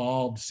our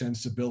evolved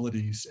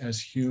sensibilities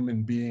as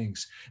human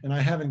beings. And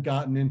I haven't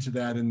gotten into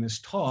that in this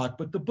talk,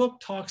 but the book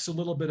talks a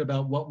little bit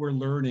about what we're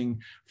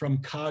learning from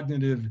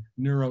cognitive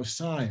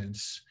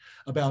neuroscience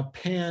about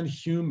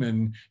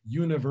pan-human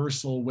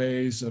universal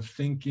ways of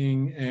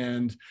thinking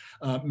and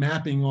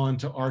mapping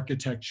onto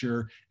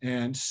architecture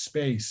and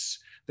space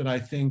that I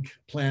think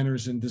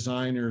planners and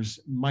designers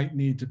might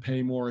need to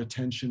pay more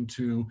attention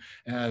to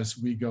as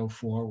we go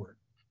forward.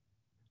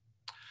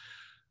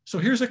 So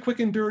here's a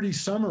quick and dirty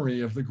summary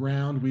of the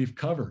ground we've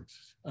covered.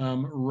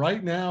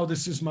 Right now,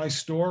 this is my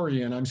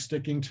story and I'm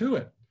sticking to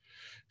it.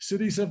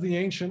 Cities of the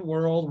ancient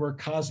world were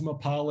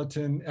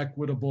cosmopolitan,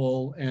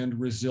 equitable, and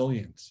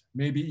resilient,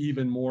 maybe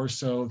even more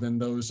so than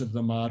those of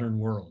the modern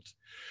world.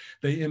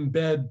 They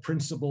embed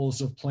principles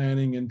of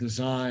planning and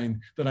design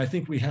that I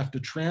think we have to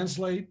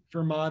translate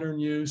for modern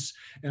use,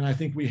 and I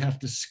think we have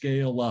to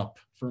scale up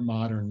for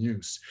modern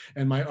use.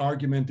 And my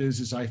argument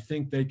is I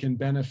think they can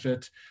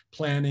benefit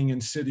planning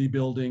and city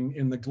building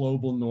in the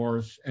global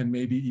north and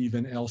maybe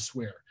even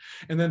elsewhere.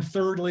 And then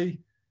thirdly,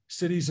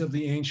 cities of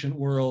the ancient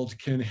world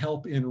can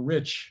help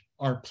enrich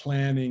our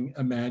planning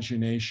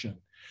imagination,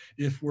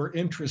 if we're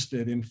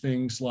interested in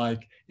things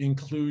like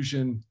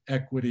inclusion,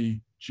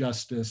 equity,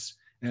 justice,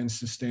 and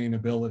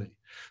sustainability.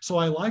 So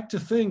I like to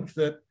think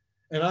that,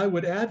 and I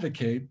would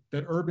advocate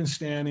that urban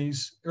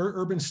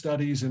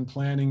studies and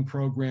planning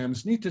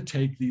programs need to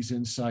take these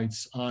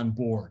insights on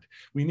board.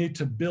 We need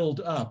to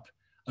build up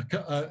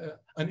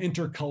an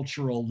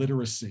intercultural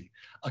literacy,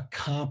 a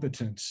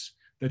competence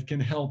that can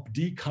help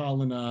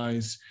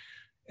decolonize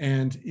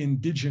and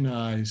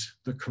indigenize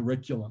the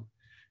curriculum.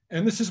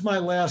 And this is my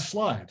last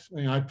slide.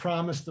 I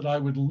promised that I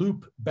would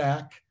loop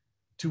back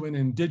to an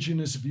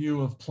indigenous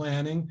view of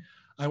planning.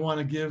 I want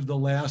to give the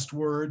last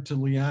word to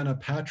Liana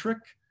Patrick,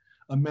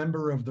 a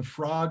member of the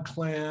Frog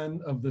Clan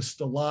of the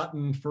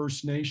Stellatan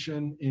First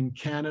Nation in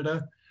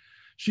Canada.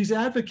 She's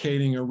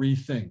advocating a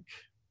rethink.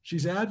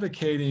 She's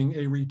advocating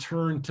a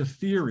return to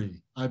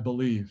theory, I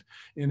believe,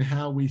 in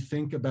how we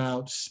think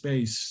about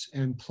space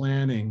and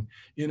planning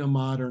in a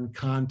modern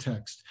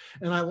context.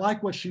 And I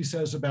like what she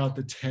says about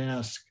the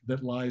task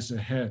that lies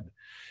ahead.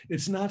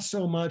 It's not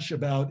so much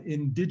about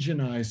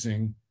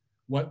indigenizing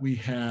what we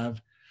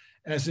have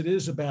as it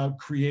is about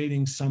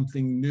creating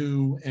something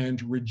new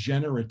and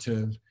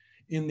regenerative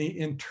in the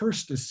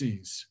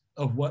interstices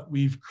of what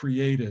we've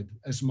created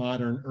as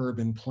modern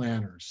urban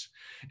planners.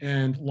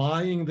 And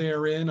lying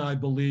therein, I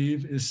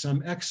believe, is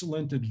some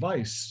excellent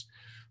advice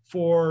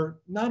for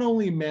not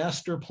only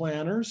master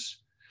planners,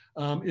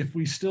 if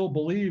we still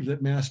believe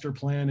that master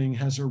planning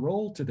has a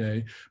role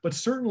today, but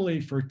certainly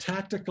for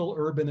tactical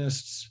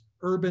urbanists,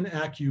 urban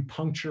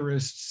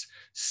acupuncturists,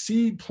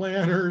 seed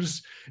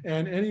planners,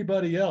 and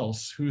anybody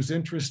else who's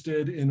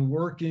interested in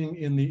working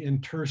in the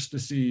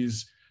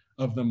interstices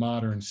of the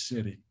modern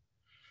city.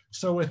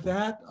 So with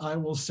that, I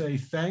will say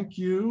thank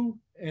you,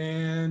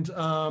 and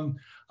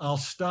I'll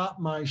stop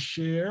my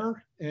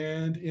share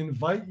and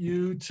invite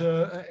you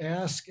to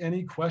ask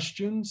any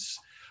questions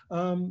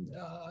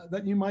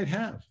that you might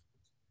have.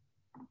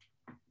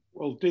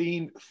 Well,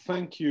 Dean,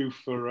 thank you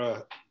for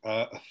a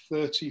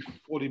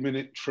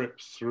 30-40-minute trip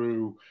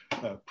through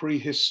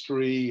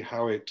prehistory,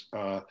 how it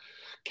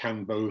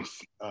can both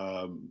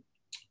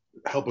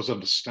help us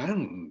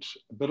understand,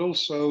 but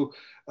also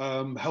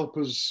help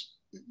us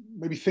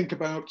maybe think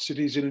about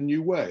cities in a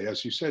new way,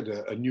 as you said,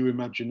 a new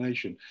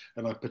imagination.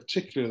 And I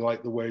particularly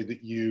like the way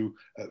that you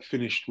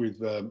finished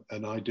with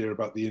an idea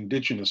about the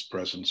indigenous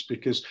presence,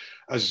 because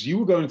as you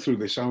were going through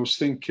this, I was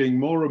thinking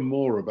more and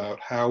more about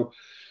how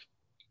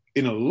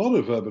in a lot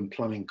of urban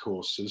planning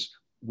courses,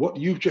 what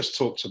you've just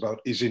talked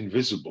about is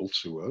invisible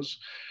to us,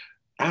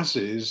 as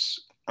is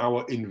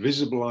our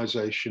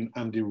invisibilization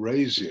and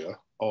erasure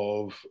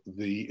of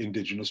the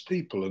indigenous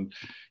people. And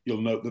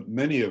you'll note that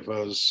many of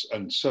us,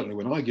 and certainly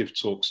when I give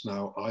talks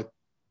now, I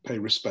pay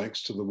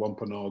respects to the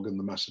Wampanoag and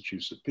the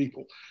Massachusetts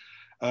people.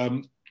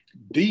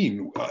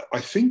 Dean, I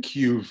think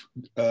you've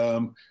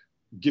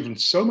given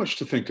so much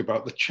to think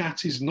about. The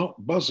chat is not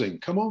buzzing.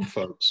 Come on,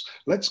 folks,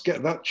 let's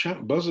get that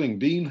chat buzzing.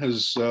 Dean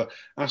has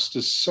asked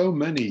us so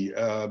many,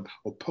 or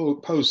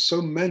posed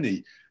so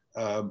many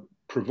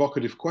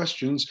provocative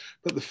questions,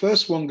 but the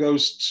first one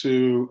goes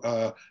to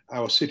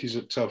our Cities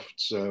at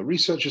Tufts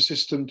research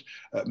assistant,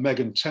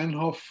 Megan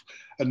Tenhoff.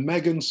 And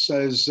Megan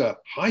says,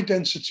 high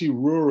density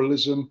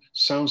ruralism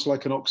sounds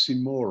like an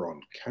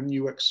oxymoron. Can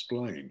you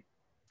explain?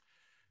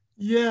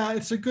 Yeah,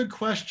 it's a good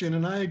question.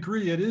 And I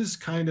agree, it is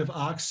kind of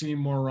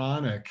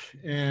oxymoronic.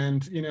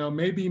 And, you know,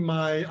 maybe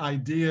my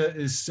idea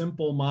is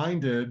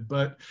simple-minded,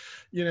 but,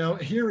 you know,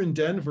 here in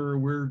Denver,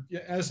 we're,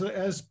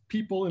 as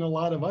people in a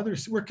lot of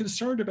others, we're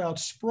concerned about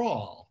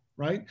sprawl,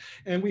 right?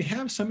 And we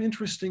have some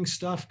interesting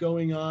stuff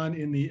going on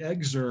in the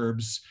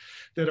exurbs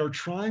that are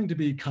trying to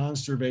be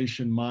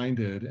conservation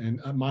minded and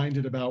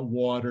minded about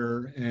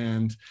water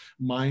and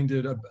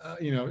minded,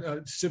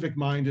 civic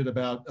minded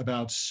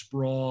about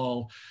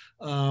sprawl.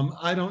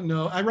 I don't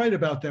know. I write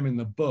about them in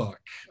the book,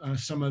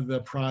 some of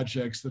the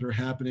projects that are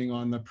happening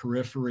on the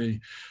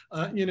periphery.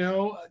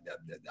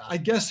 I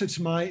guess it's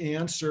my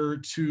answer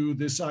to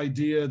this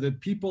idea that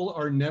people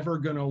are never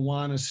going to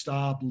want to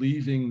stop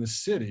leaving the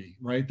city,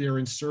 right? They're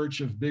in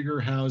search of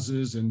bigger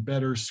houses and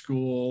better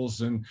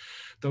schools, and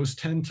those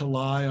tend to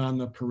lie on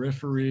the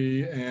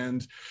periphery.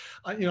 And,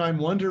 I'm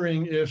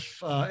wondering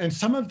if, and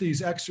some of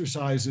these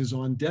exercises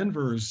on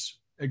Denver's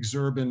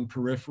exurban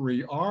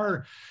periphery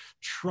are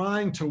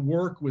trying to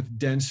work with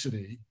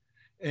density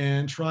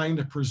and trying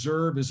to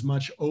preserve as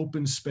much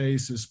open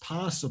space as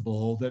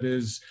possible that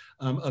is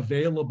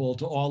available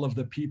to all of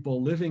the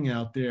people living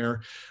out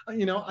there.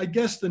 I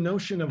guess the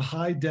notion of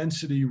high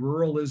density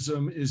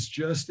ruralism is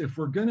just, if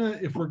we're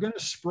gonna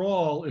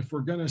sprawl, if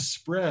we're gonna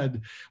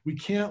spread, we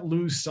can't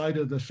lose sight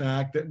of the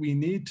fact that we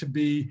need to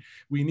be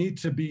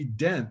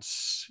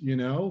dense.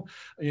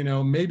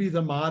 Maybe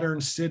the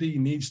modern city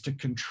needs to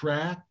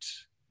contract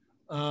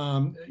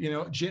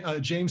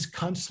James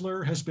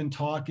Kunstler has been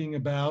talking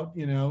about,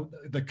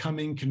 the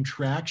coming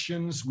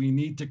contractions. We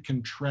need to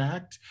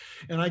contract.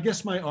 And I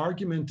guess my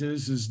argument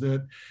is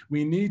that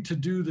we need to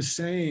do the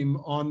same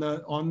on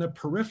the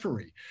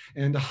periphery.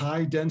 And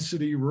high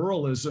density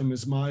ruralism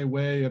is my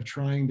way of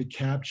trying to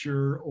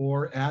capture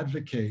or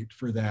advocate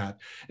for that.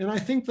 And I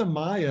think the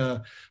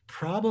Maya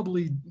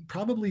probably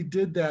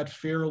did that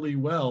fairly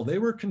well. They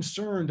were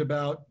concerned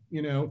about,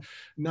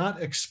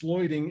 not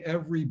exploiting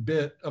every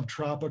bit of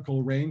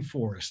tropical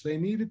rainforest. They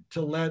needed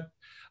to let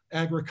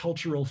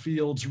agricultural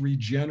fields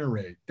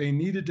regenerate. They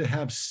needed to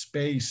have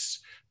space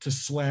to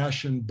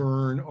slash and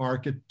burn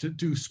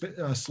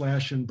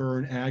slash and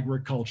burn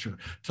agriculture,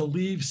 to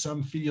leave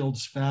some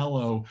fields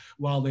fallow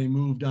while they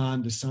moved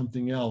on to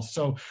something else.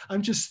 So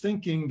I'm just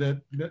thinking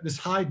that this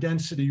high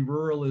density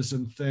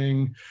ruralism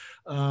thing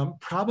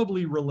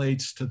probably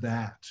relates to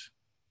that.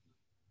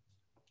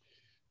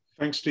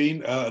 Thanks,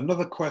 Dean.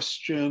 Another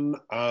question.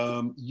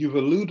 You've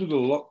alluded a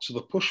lot to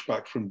the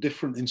pushback from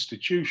different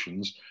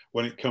institutions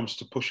when it comes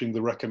to pushing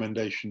the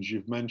recommendations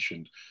you've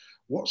mentioned.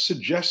 What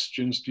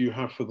suggestions do you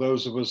have for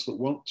those of us that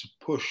want to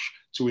push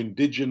to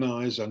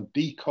indigenize and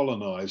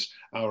decolonize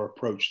our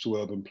approach to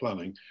urban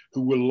planning,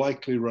 who will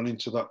likely run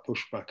into that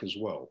pushback as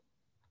well?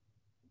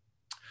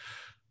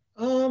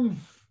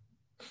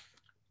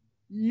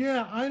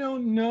 Yeah, I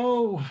don't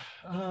know.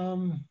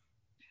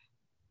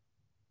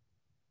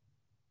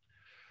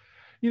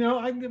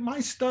 My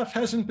stuff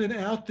hasn't been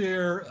out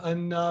there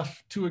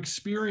enough to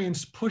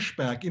experience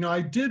pushback.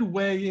 I did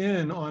weigh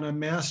in on a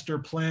master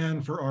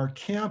plan for our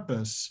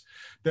campus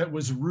that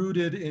was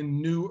rooted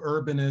in new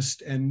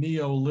urbanist and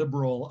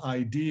neoliberal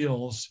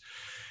ideals.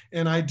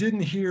 And I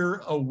didn't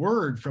hear a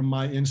word from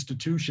my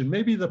institution.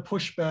 Maybe the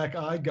pushback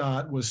I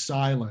got was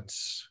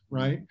silence,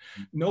 right?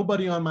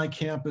 Nobody on my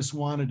campus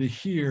wanted to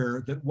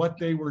hear that what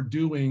they were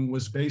doing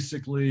was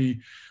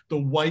basically the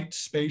white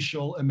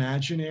spatial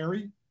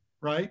imaginary,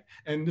 right?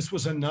 And this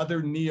was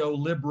another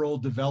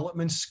neoliberal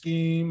development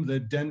scheme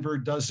that Denver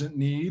doesn't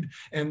need.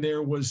 And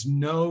there was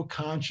no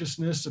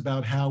consciousness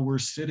about how we're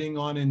sitting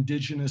on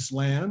indigenous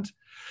land.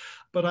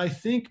 But I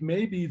think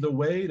maybe the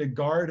way to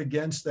guard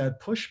against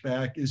that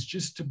pushback is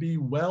just to be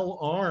well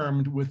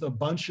armed with a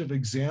bunch of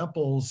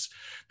examples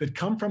that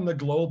come from the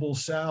global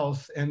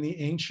South and the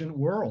ancient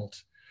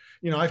world.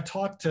 I've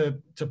talked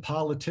to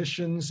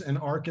politicians and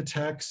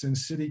architects and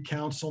city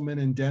councilmen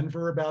in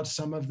Denver about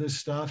some of this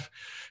stuff.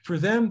 For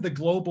them, the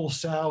global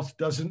South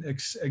doesn't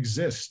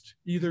exist,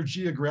 either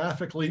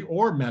geographically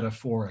or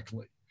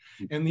metaphorically.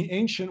 And the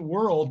ancient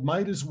world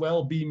might as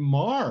well be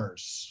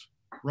Mars,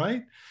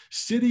 right?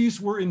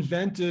 Cities were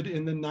invented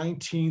in the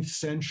 19th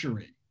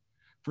century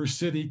for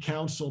city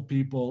council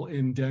people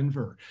in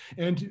Denver.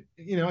 And,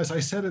 as I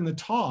said in the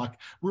talk,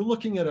 we're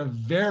looking at a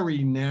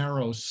very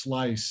narrow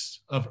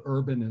slice of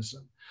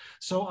urbanism.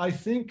 So I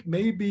think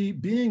maybe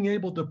being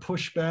able to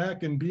push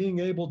back and being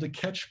able to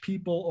catch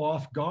people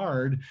off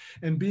guard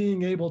and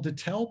being able to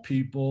tell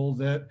people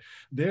that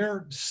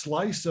their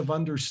slice of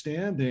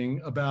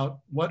understanding about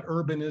what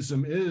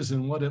urbanism is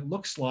and what it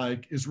looks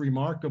like is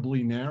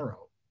remarkably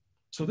narrow.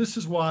 So this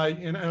is why,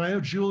 and I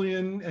know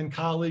Julian and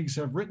colleagues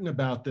have written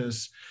about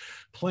this,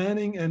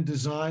 planning and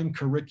design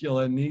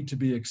curricula need to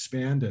be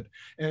expanded.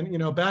 And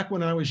back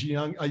when I was a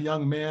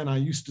young man, I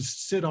used to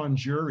sit on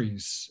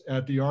juries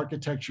at the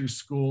architecture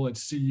school at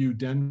CU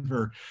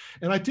Denver.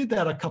 And I did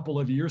that a couple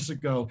of years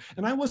ago,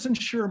 and I wasn't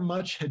sure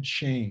much had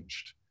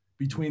changed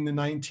between the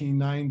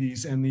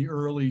 1990s and the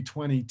early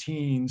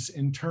 20-teens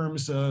in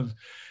terms of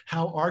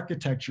how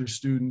architecture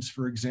students,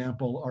 for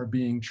example, are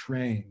being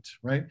trained,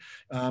 right?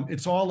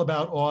 It's all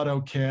about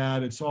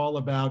AutoCAD. It's all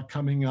about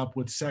coming up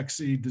with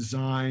sexy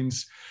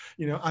designs.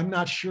 I'm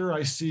not sure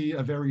I see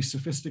a very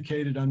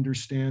sophisticated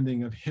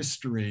understanding of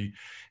history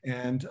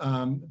and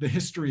the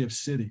history of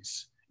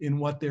cities in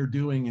what they're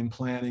doing in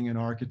planning and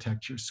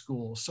architecture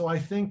schools. So I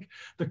think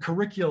the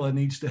curricula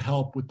needs to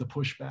help with the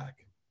pushback.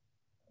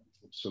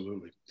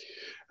 Absolutely.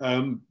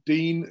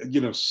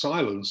 Dean,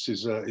 silence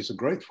is a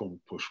great form of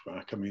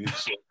pushback. I mean,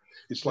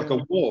 it's like a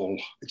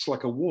wall. It's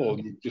like a wall.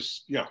 You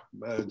just,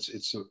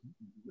 it's a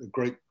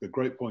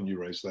great point you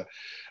raised there.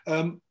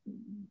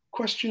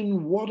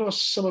 Question, what are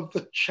some of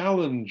the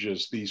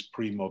challenges these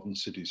pre-modern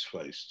cities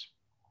faced?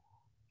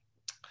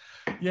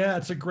 Yeah,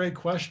 it's a great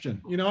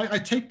question. I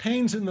take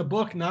pains in the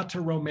book not to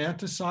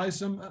romanticize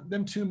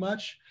them too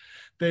much.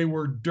 They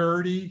were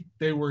dirty,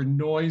 they were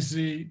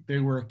noisy, they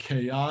were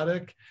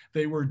chaotic,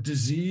 they were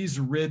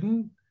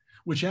disease-ridden,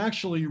 which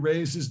actually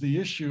raises the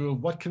issue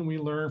of what can we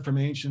learn from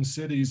ancient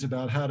cities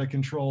about how to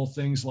control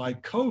things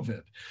like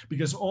COVID,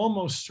 because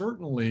almost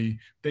certainly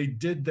they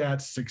did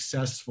that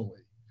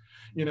successfully.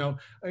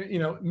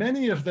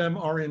 Many of them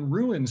are in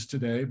ruins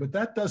today, but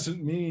that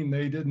doesn't mean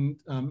they didn't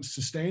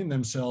sustain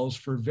themselves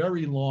for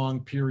very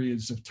long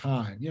periods of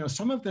time.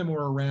 Some of them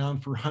were around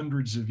for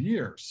hundreds of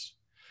years,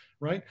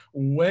 right?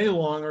 Way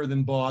longer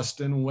than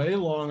Boston, way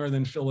longer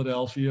than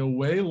Philadelphia,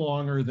 way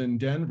longer than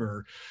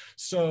Denver.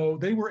 So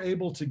they were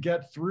able to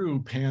get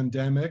through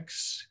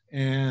pandemics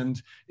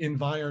and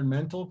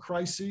environmental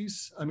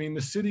crises. I mean,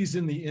 the cities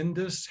in the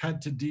Indus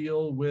had to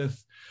deal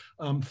with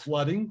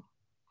flooding.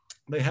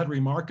 They had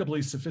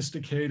remarkably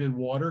sophisticated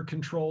water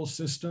control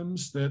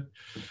systems that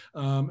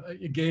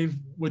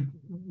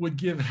would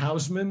give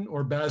Haussmann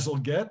or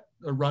Bazalgette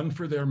a run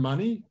for their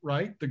money,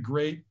 right? The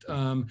great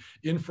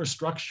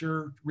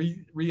infrastructure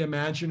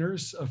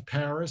reimaginers of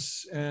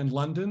Paris and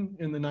London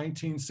in the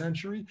 19th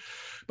century.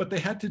 But they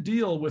had to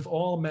deal with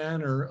all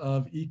manner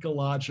of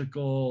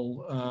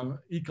ecological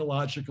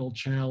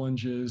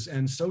challenges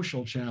and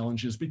social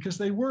challenges because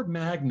they were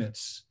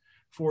magnets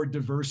for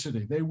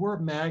diversity. They were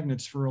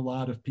magnets for a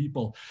lot of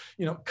people.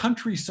 You know,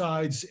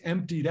 countrysides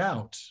emptied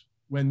out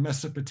when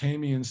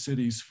Mesopotamian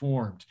cities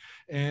formed,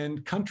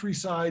 and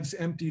countrysides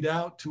emptied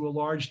out to a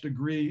large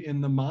degree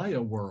in the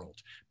Maya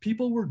world.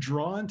 People were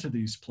drawn to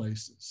these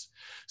places.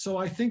 So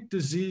I think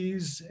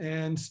disease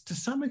and to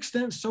some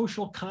extent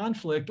social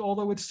conflict,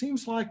 although it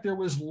seems like there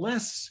was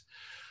less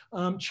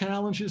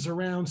challenges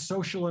around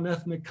social and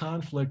ethnic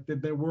conflict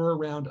than there were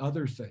around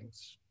other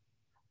things.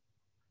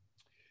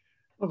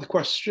 Another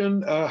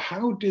question,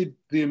 how did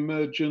the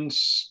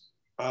emergence,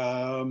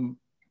 oh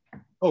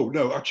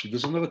no, actually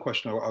there's another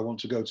question I want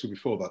to go to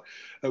before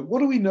that. What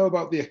do we know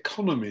about the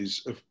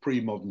economies of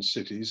pre-modern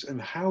cities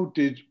and how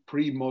did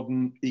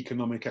pre-modern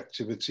economic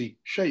activity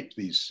shape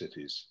these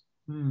cities?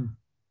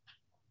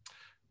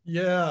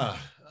 Yeah,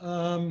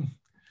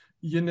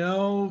 you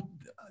know,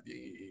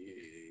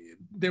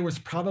 there was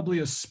probably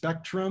a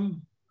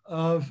spectrum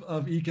of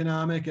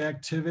economic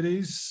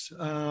activities.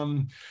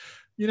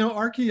 You know,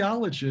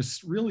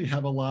 archaeologists really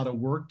have a lot of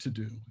work to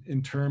do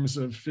in terms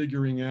of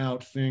figuring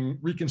out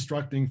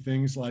reconstructing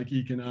things like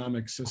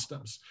economic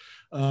systems.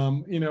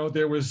 You know,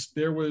 there were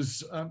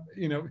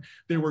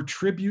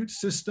tribute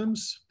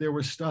systems. There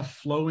was stuff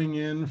flowing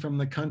in from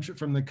the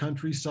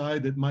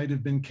countryside that might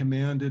have been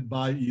commanded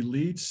by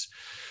elites.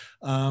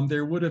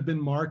 There would have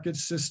been market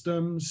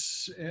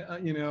systems,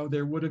 you know,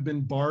 there would have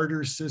been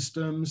barter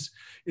systems.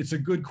 It's a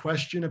good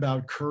question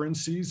about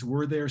currencies.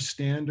 Were there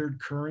standard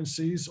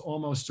currencies?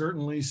 Almost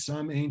certainly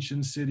some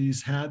ancient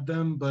cities had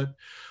them, but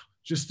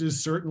just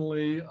as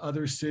certainly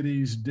other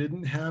cities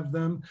didn't have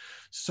them.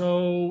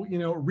 So, you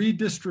know,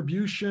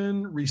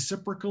 redistribution,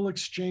 reciprocal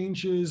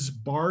exchanges,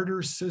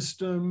 barter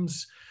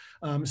systems,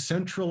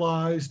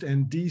 centralized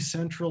and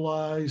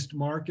decentralized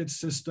market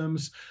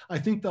systems. I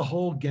think the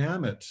whole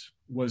gamut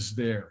was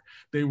there.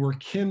 They were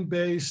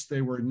kin-based,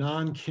 they were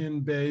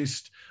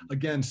non-kin-based.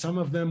 Again, some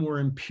of them were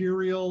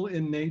imperial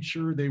in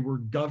nature. They were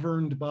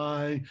governed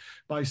by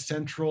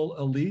central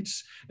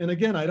elites. And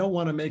again, I don't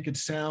want to make it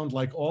sound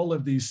like all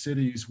of these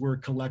cities were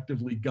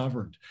collectively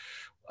governed.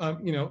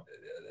 You know,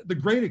 the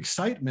great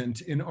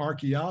excitement in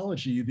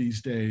archaeology these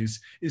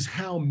days is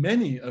how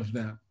many of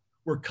them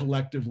were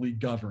collectively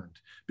governed.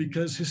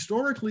 Because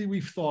historically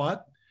we've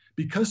thought,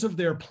 because of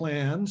their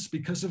plans,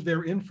 because of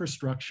their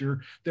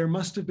infrastructure, there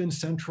must have been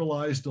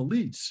centralized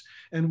elites.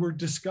 And we're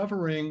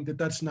discovering that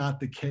that's not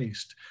the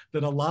case,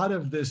 that a lot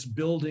of this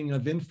building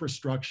of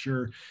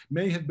infrastructure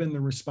may have been the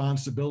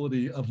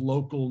responsibility of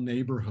local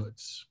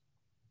neighborhoods.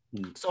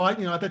 So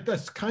you know,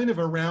 that's kind of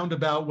a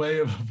roundabout way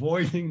of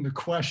avoiding the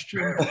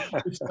question.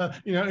 It's,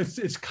 you know,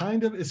 it's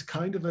kind of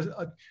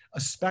a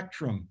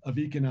spectrum of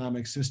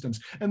economic systems.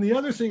 And the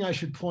other thing I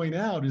should point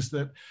out is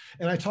that,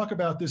 and I talk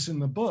about this in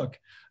the book,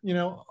 you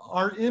know,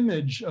 our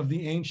image of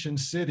the ancient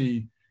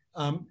city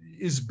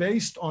is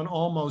based on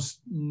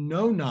almost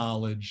no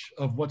knowledge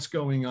of what's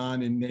going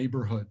on in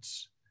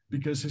neighborhoods,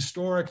 because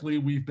historically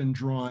we've been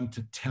drawn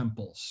to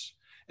temples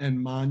and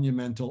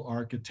monumental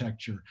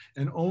architecture.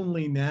 And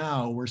only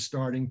now we're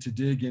starting to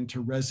dig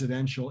into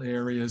residential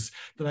areas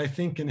that I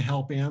think can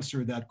help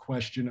answer that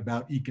question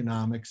about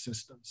economic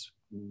systems.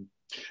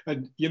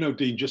 And, you know,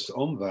 Dean, just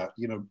on that,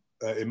 you know,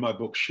 in my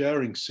book,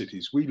 Sharing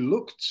Cities, we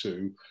look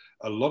to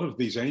a lot of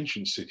these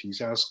ancient cities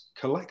as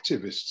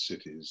collectivist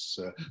cities.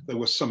 There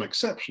were some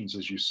exceptions,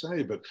 as you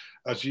say, but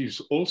as you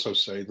also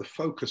say, the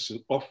focus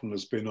often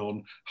has been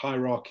on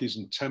hierarchies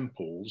and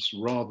temples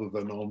rather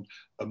than on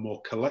a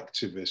more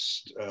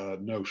collectivist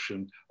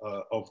notion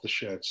of the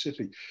shared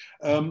city.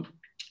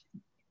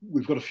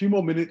 We've got a few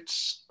more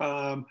minutes.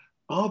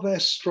 Are there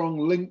strong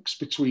links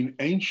between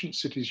ancient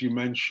cities you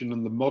mentioned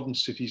and the modern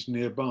cities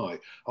nearby?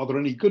 Are there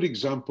any good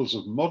examples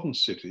of modern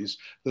cities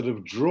that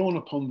have drawn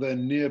upon their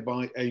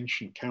nearby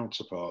ancient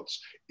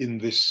counterparts in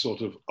this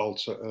sort of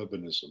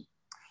ultra-urbanism?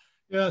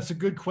 Yeah, it's a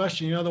good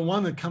question. You know, the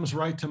one that comes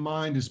right to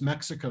mind is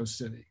Mexico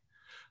City.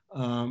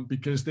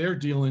 Because they're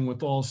dealing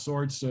with all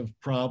sorts of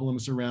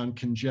problems around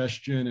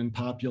congestion and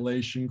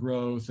population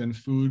growth and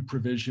food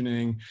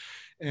provisioning.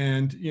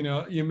 And you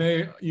know, you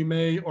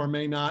may or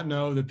may not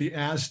know that the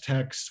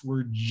Aztecs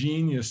were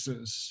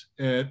geniuses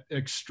at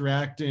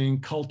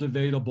extracting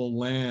cultivatable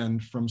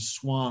land from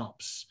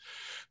swamps.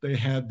 They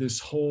had this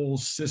whole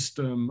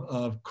system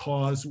of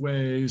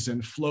causeways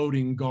and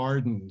floating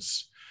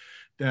gardens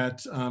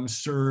that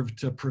served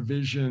to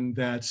provision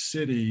that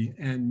city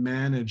and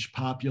manage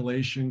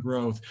population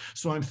growth.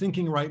 So I'm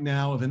thinking right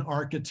now of an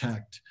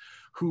architect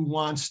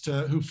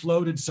who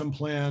floated some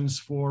plans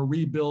for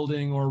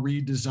rebuilding or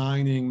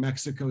redesigning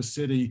Mexico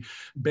City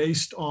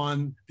based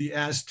on the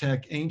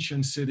Aztec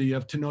ancient city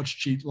of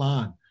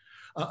Tenochtitlan,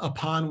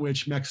 upon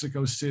which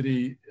Mexico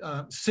City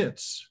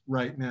sits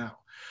right now.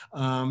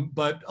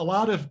 But a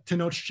lot of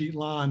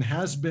Tenochtitlan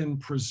has been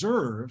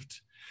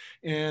preserved,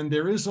 and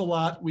there is a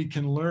lot we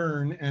can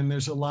learn, and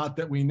there's a lot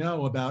that we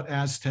know about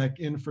Aztec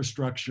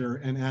infrastructure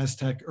and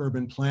Aztec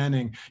urban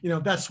planning.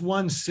 That's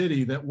one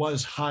city that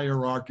was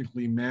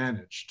hierarchically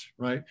managed,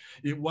 right?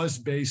 It was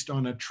based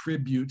on a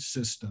tribute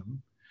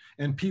system.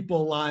 And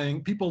people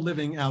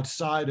living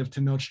outside of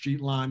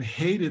Tenochtitlan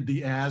hated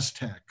the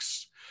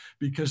Aztecs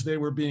because they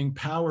were being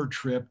power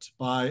tripped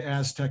by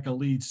Aztec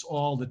elites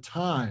all the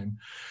time.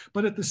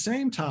 But at the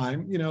same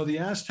time, the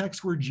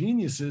Aztecs were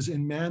geniuses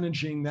in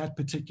managing that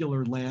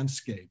particular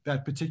landscape,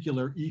 that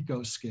particular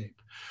ecoscape.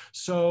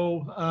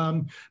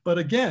 So, but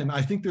again,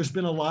 I think there's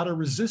been a lot of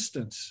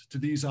resistance to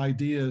these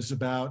ideas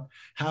about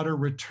how to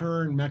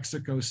return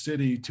Mexico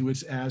City to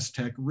its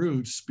Aztec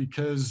roots,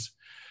 because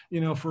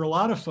for a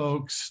lot of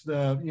folks,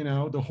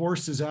 the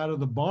horse is out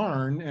of the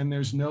barn and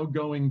there's no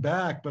going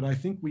back. But I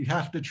think we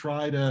have to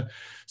try to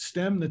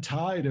stem the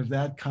tide of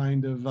that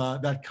kind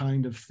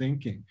of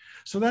thinking.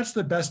 So that's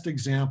the best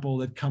example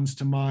that comes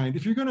to mind.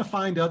 If you're going to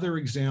find other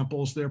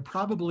examples, they're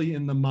probably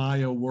in the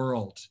Maya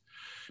world,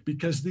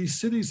 because these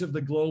cities of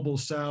the global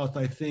South,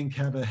 I think,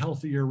 have a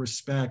healthier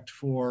respect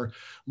for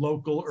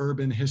local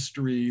urban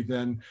history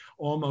than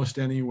almost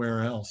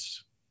anywhere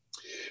else.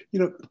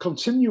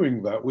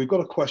 Continuing that, we've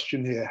got a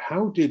question here.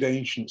 How did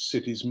ancient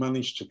cities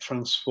manage to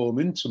transform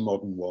into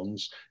modern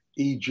ones,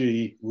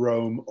 e.g.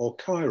 Rome or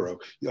Cairo?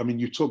 I mean,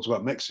 you talked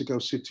about Mexico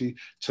City,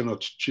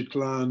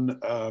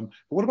 Tenochtitlan.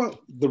 What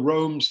about the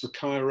Romes, the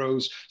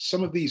Cairos,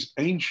 some of these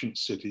ancient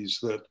cities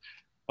that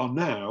are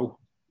now,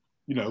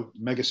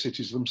 mega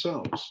cities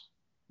themselves?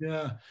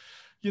 Yeah.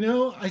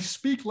 I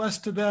speak less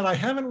to that. I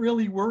haven't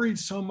really worried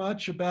so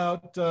much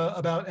about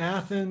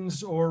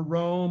Athens or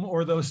Rome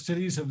or those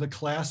cities of the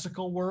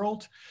classical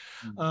world,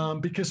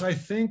 because I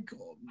think,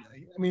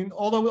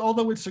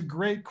 although it's a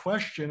great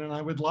question, and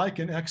I would like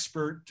an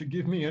expert to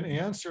give me an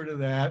answer to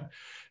that,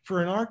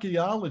 for an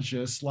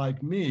archaeologist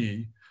like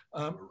me,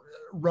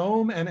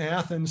 Rome and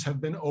Athens have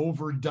been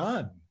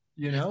overdone.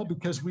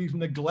 Because we've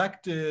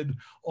neglected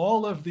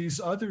all of these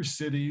other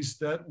cities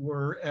that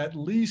were at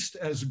least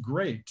as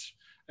great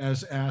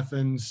as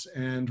Athens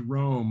and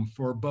Rome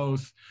for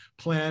both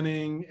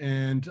planning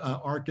and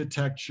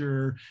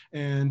architecture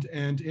and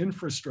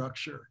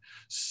infrastructure.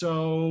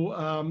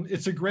 So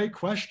it's a great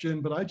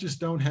question, but I just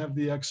don't have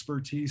the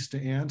expertise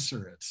to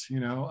answer it,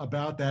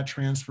 about that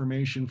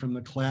transformation from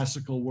the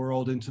classical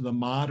world into the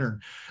modern.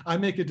 I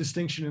make a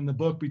distinction in the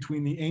book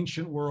between the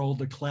ancient world,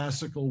 the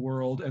classical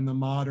world, and the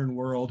modern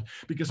world,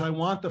 because I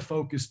want the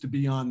focus to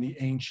be on the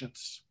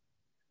ancients.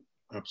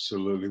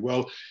 Absolutely.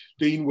 Well,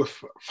 Dean, we're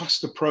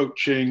fast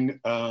approaching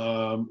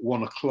 1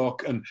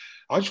 o'clock, and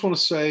I just want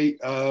to say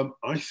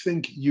I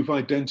think you've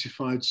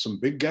identified some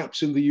big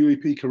gaps in the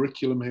UEP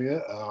curriculum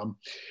here.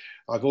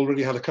 I've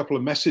already had a couple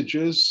of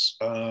messages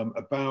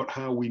about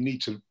how we need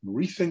to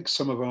rethink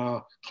some of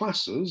our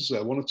classes,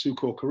 1 or 2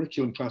 core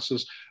curriculum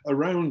classes,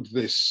 around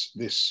this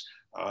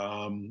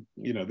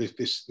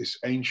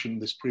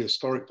ancient, this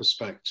prehistoric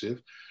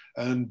perspective.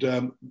 And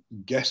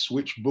guess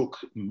which book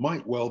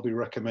might well be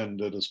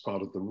recommended as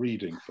part of the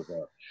reading for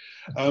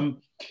that.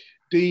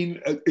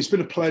 Dean, it's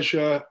been a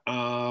pleasure.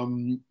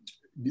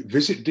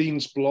 Visit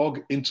Dean's blog,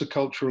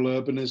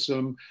 Intercultural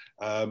Urbanism.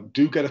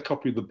 Do get a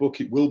copy of the book.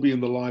 It will be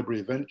in the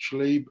library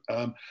eventually.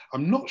 I'm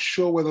not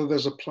sure whether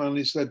there's a plan,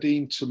 is there,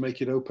 Dean, to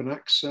make it open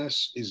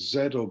access? Is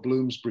Zed or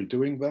Bloomsbury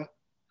doing that?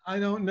 I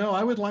don't know.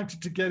 I would like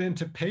to get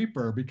into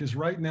paper, because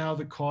right now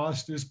the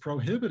cost is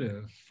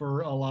prohibitive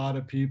for a lot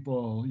of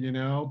people,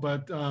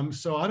 but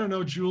so I don't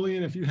know,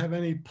 Julian, if you have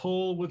any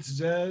pull with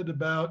Zed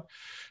about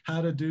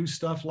how to do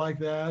stuff like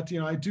that.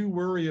 I do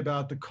worry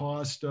about the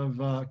cost of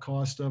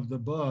the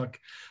book.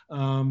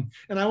 And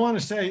I want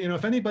to say,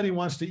 if anybody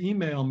wants to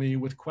email me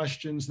with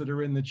questions that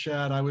are in the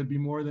chat, I would be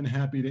more than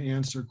happy to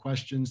answer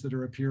questions that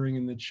are appearing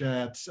in the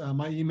chat.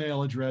 My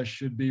email address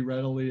should be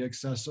readily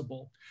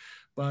accessible.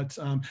 But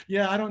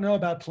yeah, I don't know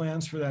about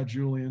plans for that,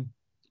 Julian.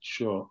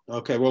 Sure.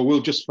 Okay. Well,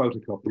 we'll just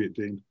photocopy it,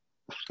 Dean.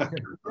 Okay.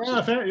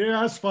 Yeah,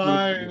 that's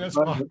fine. That's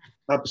fine.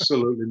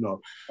 Absolutely not.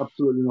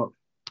 Absolutely not.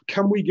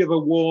 Can we give a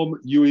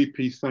warm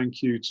UEP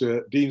thank you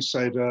to Dean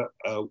Sattia?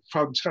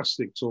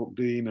 Fantastic talk,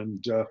 Dean,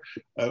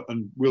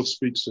 and we'll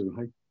speak soon.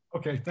 Hey.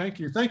 Okay. Thank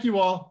you. Thank you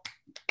all.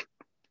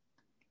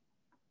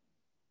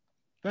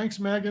 Thanks,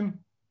 Megan.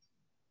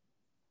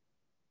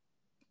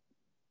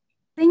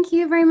 Thank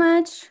you very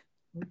much.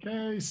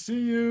 Okay, see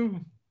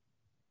you.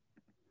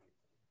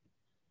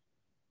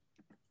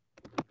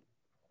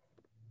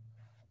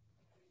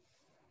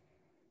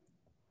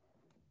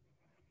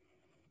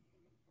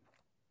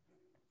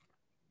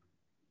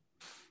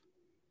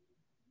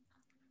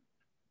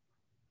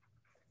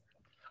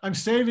 I'm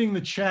saving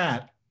the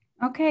chat.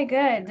 Okay,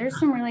 good. There's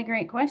some really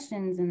great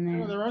questions in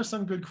there. There are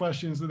some good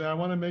questions in there. I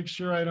want to make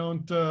sure I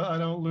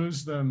don't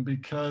lose them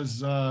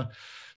because